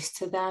giving voice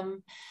to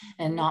them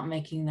and not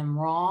making them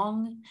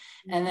wrong.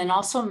 And then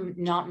also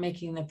not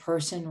making the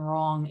person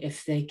wrong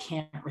if they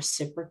can't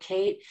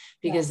reciprocate,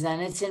 because then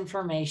it's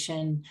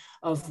information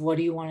of what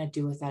do you want to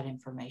do with that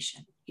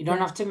information? You don't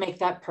have to make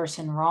that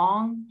person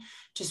wrong.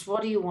 Just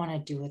what do you want to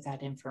do with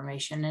that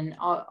information? And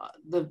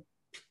the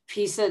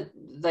piece that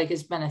like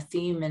has been a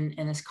theme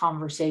in this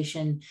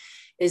conversation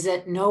is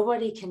that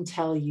nobody can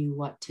tell you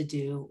what to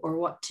do or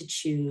what to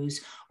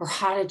choose or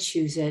how to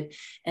choose it.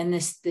 And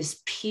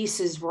this piece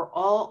is we're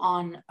all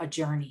on a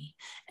journey,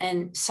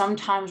 and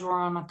sometimes we're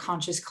on a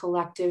conscious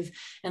collective,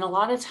 and a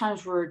lot of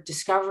times we're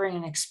discovering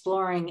and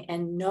exploring,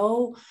 and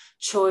no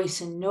choice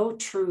and no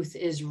truth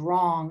is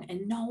wrong,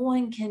 and no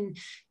one can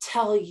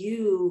tell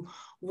you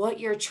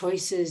what your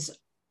choices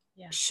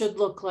should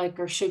look like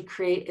or should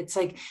create. It's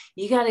like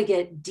you got to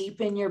get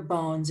deep in your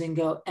bones and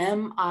go,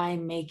 am I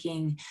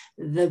making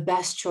the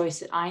best choice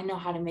that I know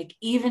how to make,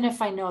 even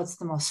if I know it's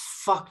the most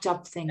fucked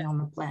up thing on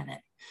the planet?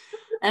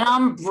 And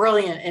I'm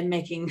brilliant in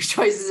making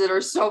choices that are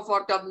so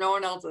fucked up no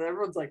one else, and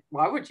everyone's like,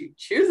 why would you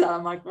choose that?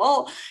 I'm like,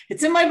 well,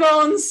 it's in my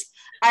bones.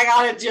 I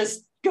gotta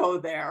just go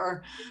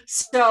there.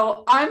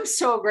 So I'm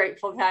so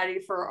grateful, Patty,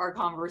 for our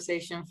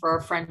conversation, for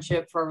our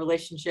friendship, for our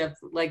relationship.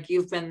 Like,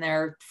 you've been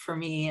there for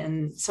me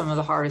in some of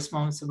the hardest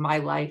moments of my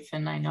life,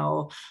 and I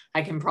know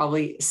I can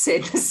probably say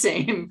the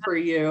same for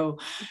you.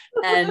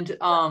 And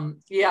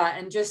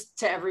and just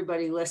to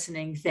everybody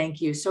listening, thank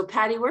you. So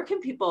Patty, where can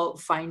people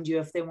find you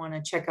if they want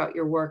to check out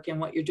your work and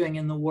what you're doing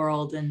in the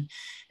world and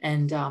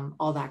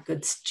all that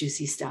good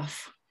juicy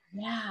stuff?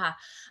 Yeah.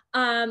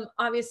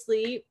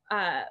 Obviously,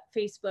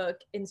 Facebook,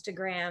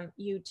 Instagram,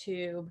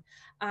 YouTube.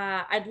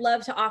 I'd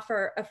love to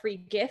offer a free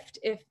gift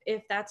if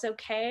that's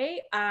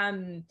okay.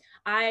 I'm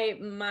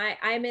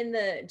in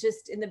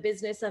the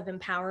business of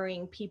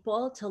empowering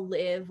people to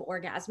live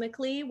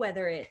orgasmically,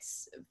 whether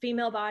it's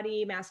female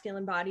body,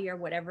 masculine body, or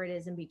whatever it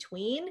is in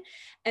between.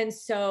 And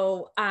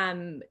so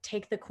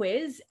take the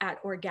quiz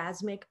at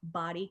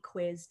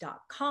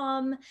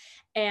orgasmicbodyquiz.com,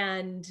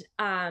 and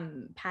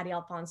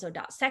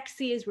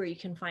pattyalfonso.sexy is where you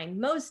can find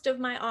most of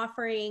my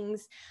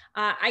offerings.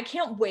 I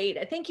can't wait.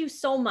 Thank you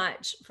so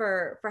much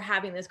for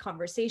having this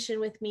conversation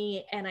with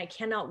me, and I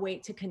cannot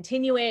wait to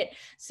continue it.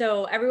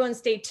 So everyone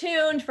stay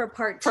tuned for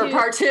part two. It's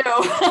going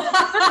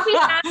to be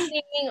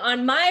happening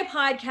on my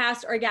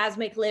podcast,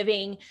 Orgasmic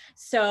Living.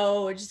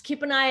 So just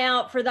keep an eye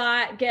out for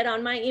that. Get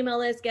on my email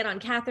list, get on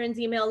Catherine's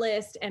email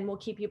list, and we'll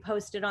keep you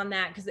posted on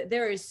that, because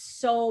there is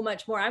so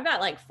much more. I've got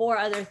like 4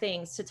 other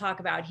things to talk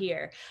about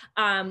here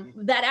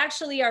that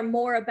actually are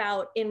more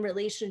about in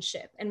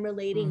relationship and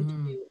relating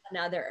to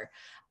another.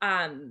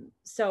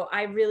 So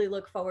I really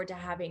look forward to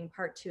having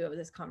part 2 of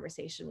this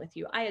conversation with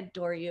you. I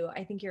adore you.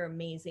 I think you're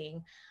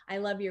amazing. I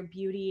love your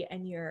beauty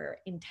and your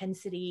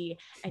intensity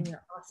and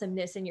your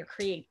awesomeness and your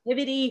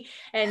creativity.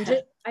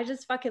 And I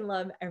just fucking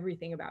love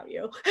everything about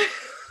you.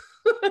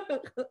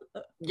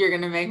 You're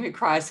going to make me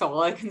cry. So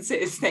all I can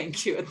say is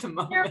thank you at the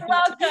moment. You're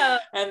welcome.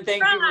 And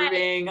thank you for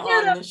being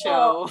on the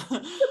show.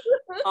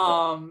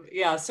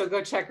 Yeah, so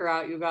go check her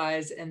out, you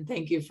guys. And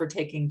thank you for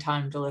taking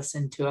time to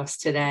listen to us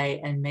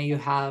today. And may you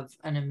have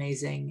an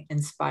amazing,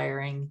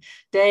 inspiring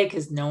day,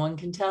 because no one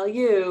can tell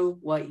you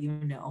what you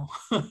know.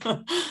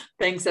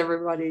 Thanks,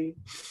 everybody.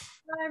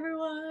 Bye,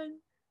 everyone.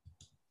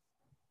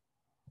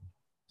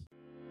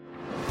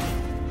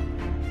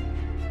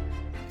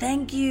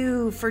 Thank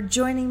you for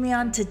joining me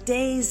on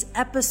today's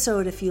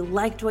episode. If you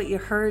liked what you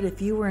heard,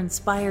 if you were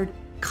inspired,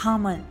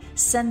 comment,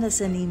 send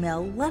us an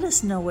email, let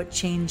us know what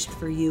changed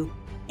for you,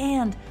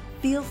 and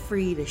feel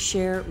free to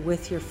share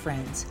with your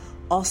friends.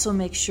 Also,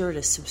 make sure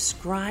to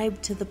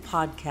subscribe to the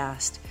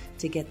podcast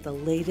to get the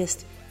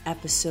latest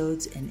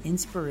episodes and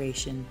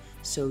inspiration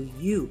so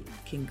you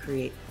can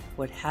create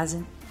what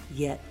hasn't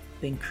yet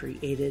been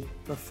created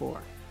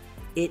before.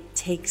 It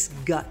takes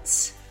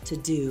guts to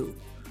do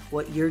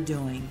what you're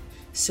doing.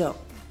 So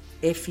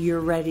if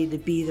you're ready to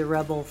be the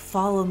rebel,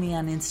 follow me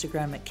on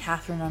Instagram at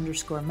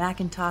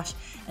Catherine_McIntosh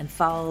and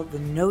follow the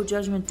No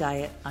Judgment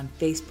Diet on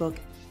Facebook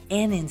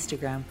and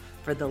Instagram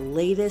for the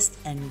latest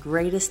and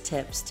greatest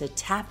tips to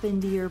tap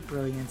into your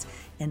brilliance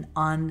and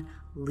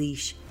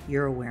unleash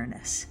your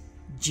awareness.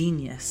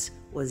 Genius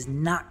was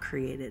not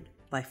created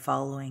by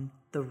following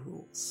the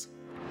rules.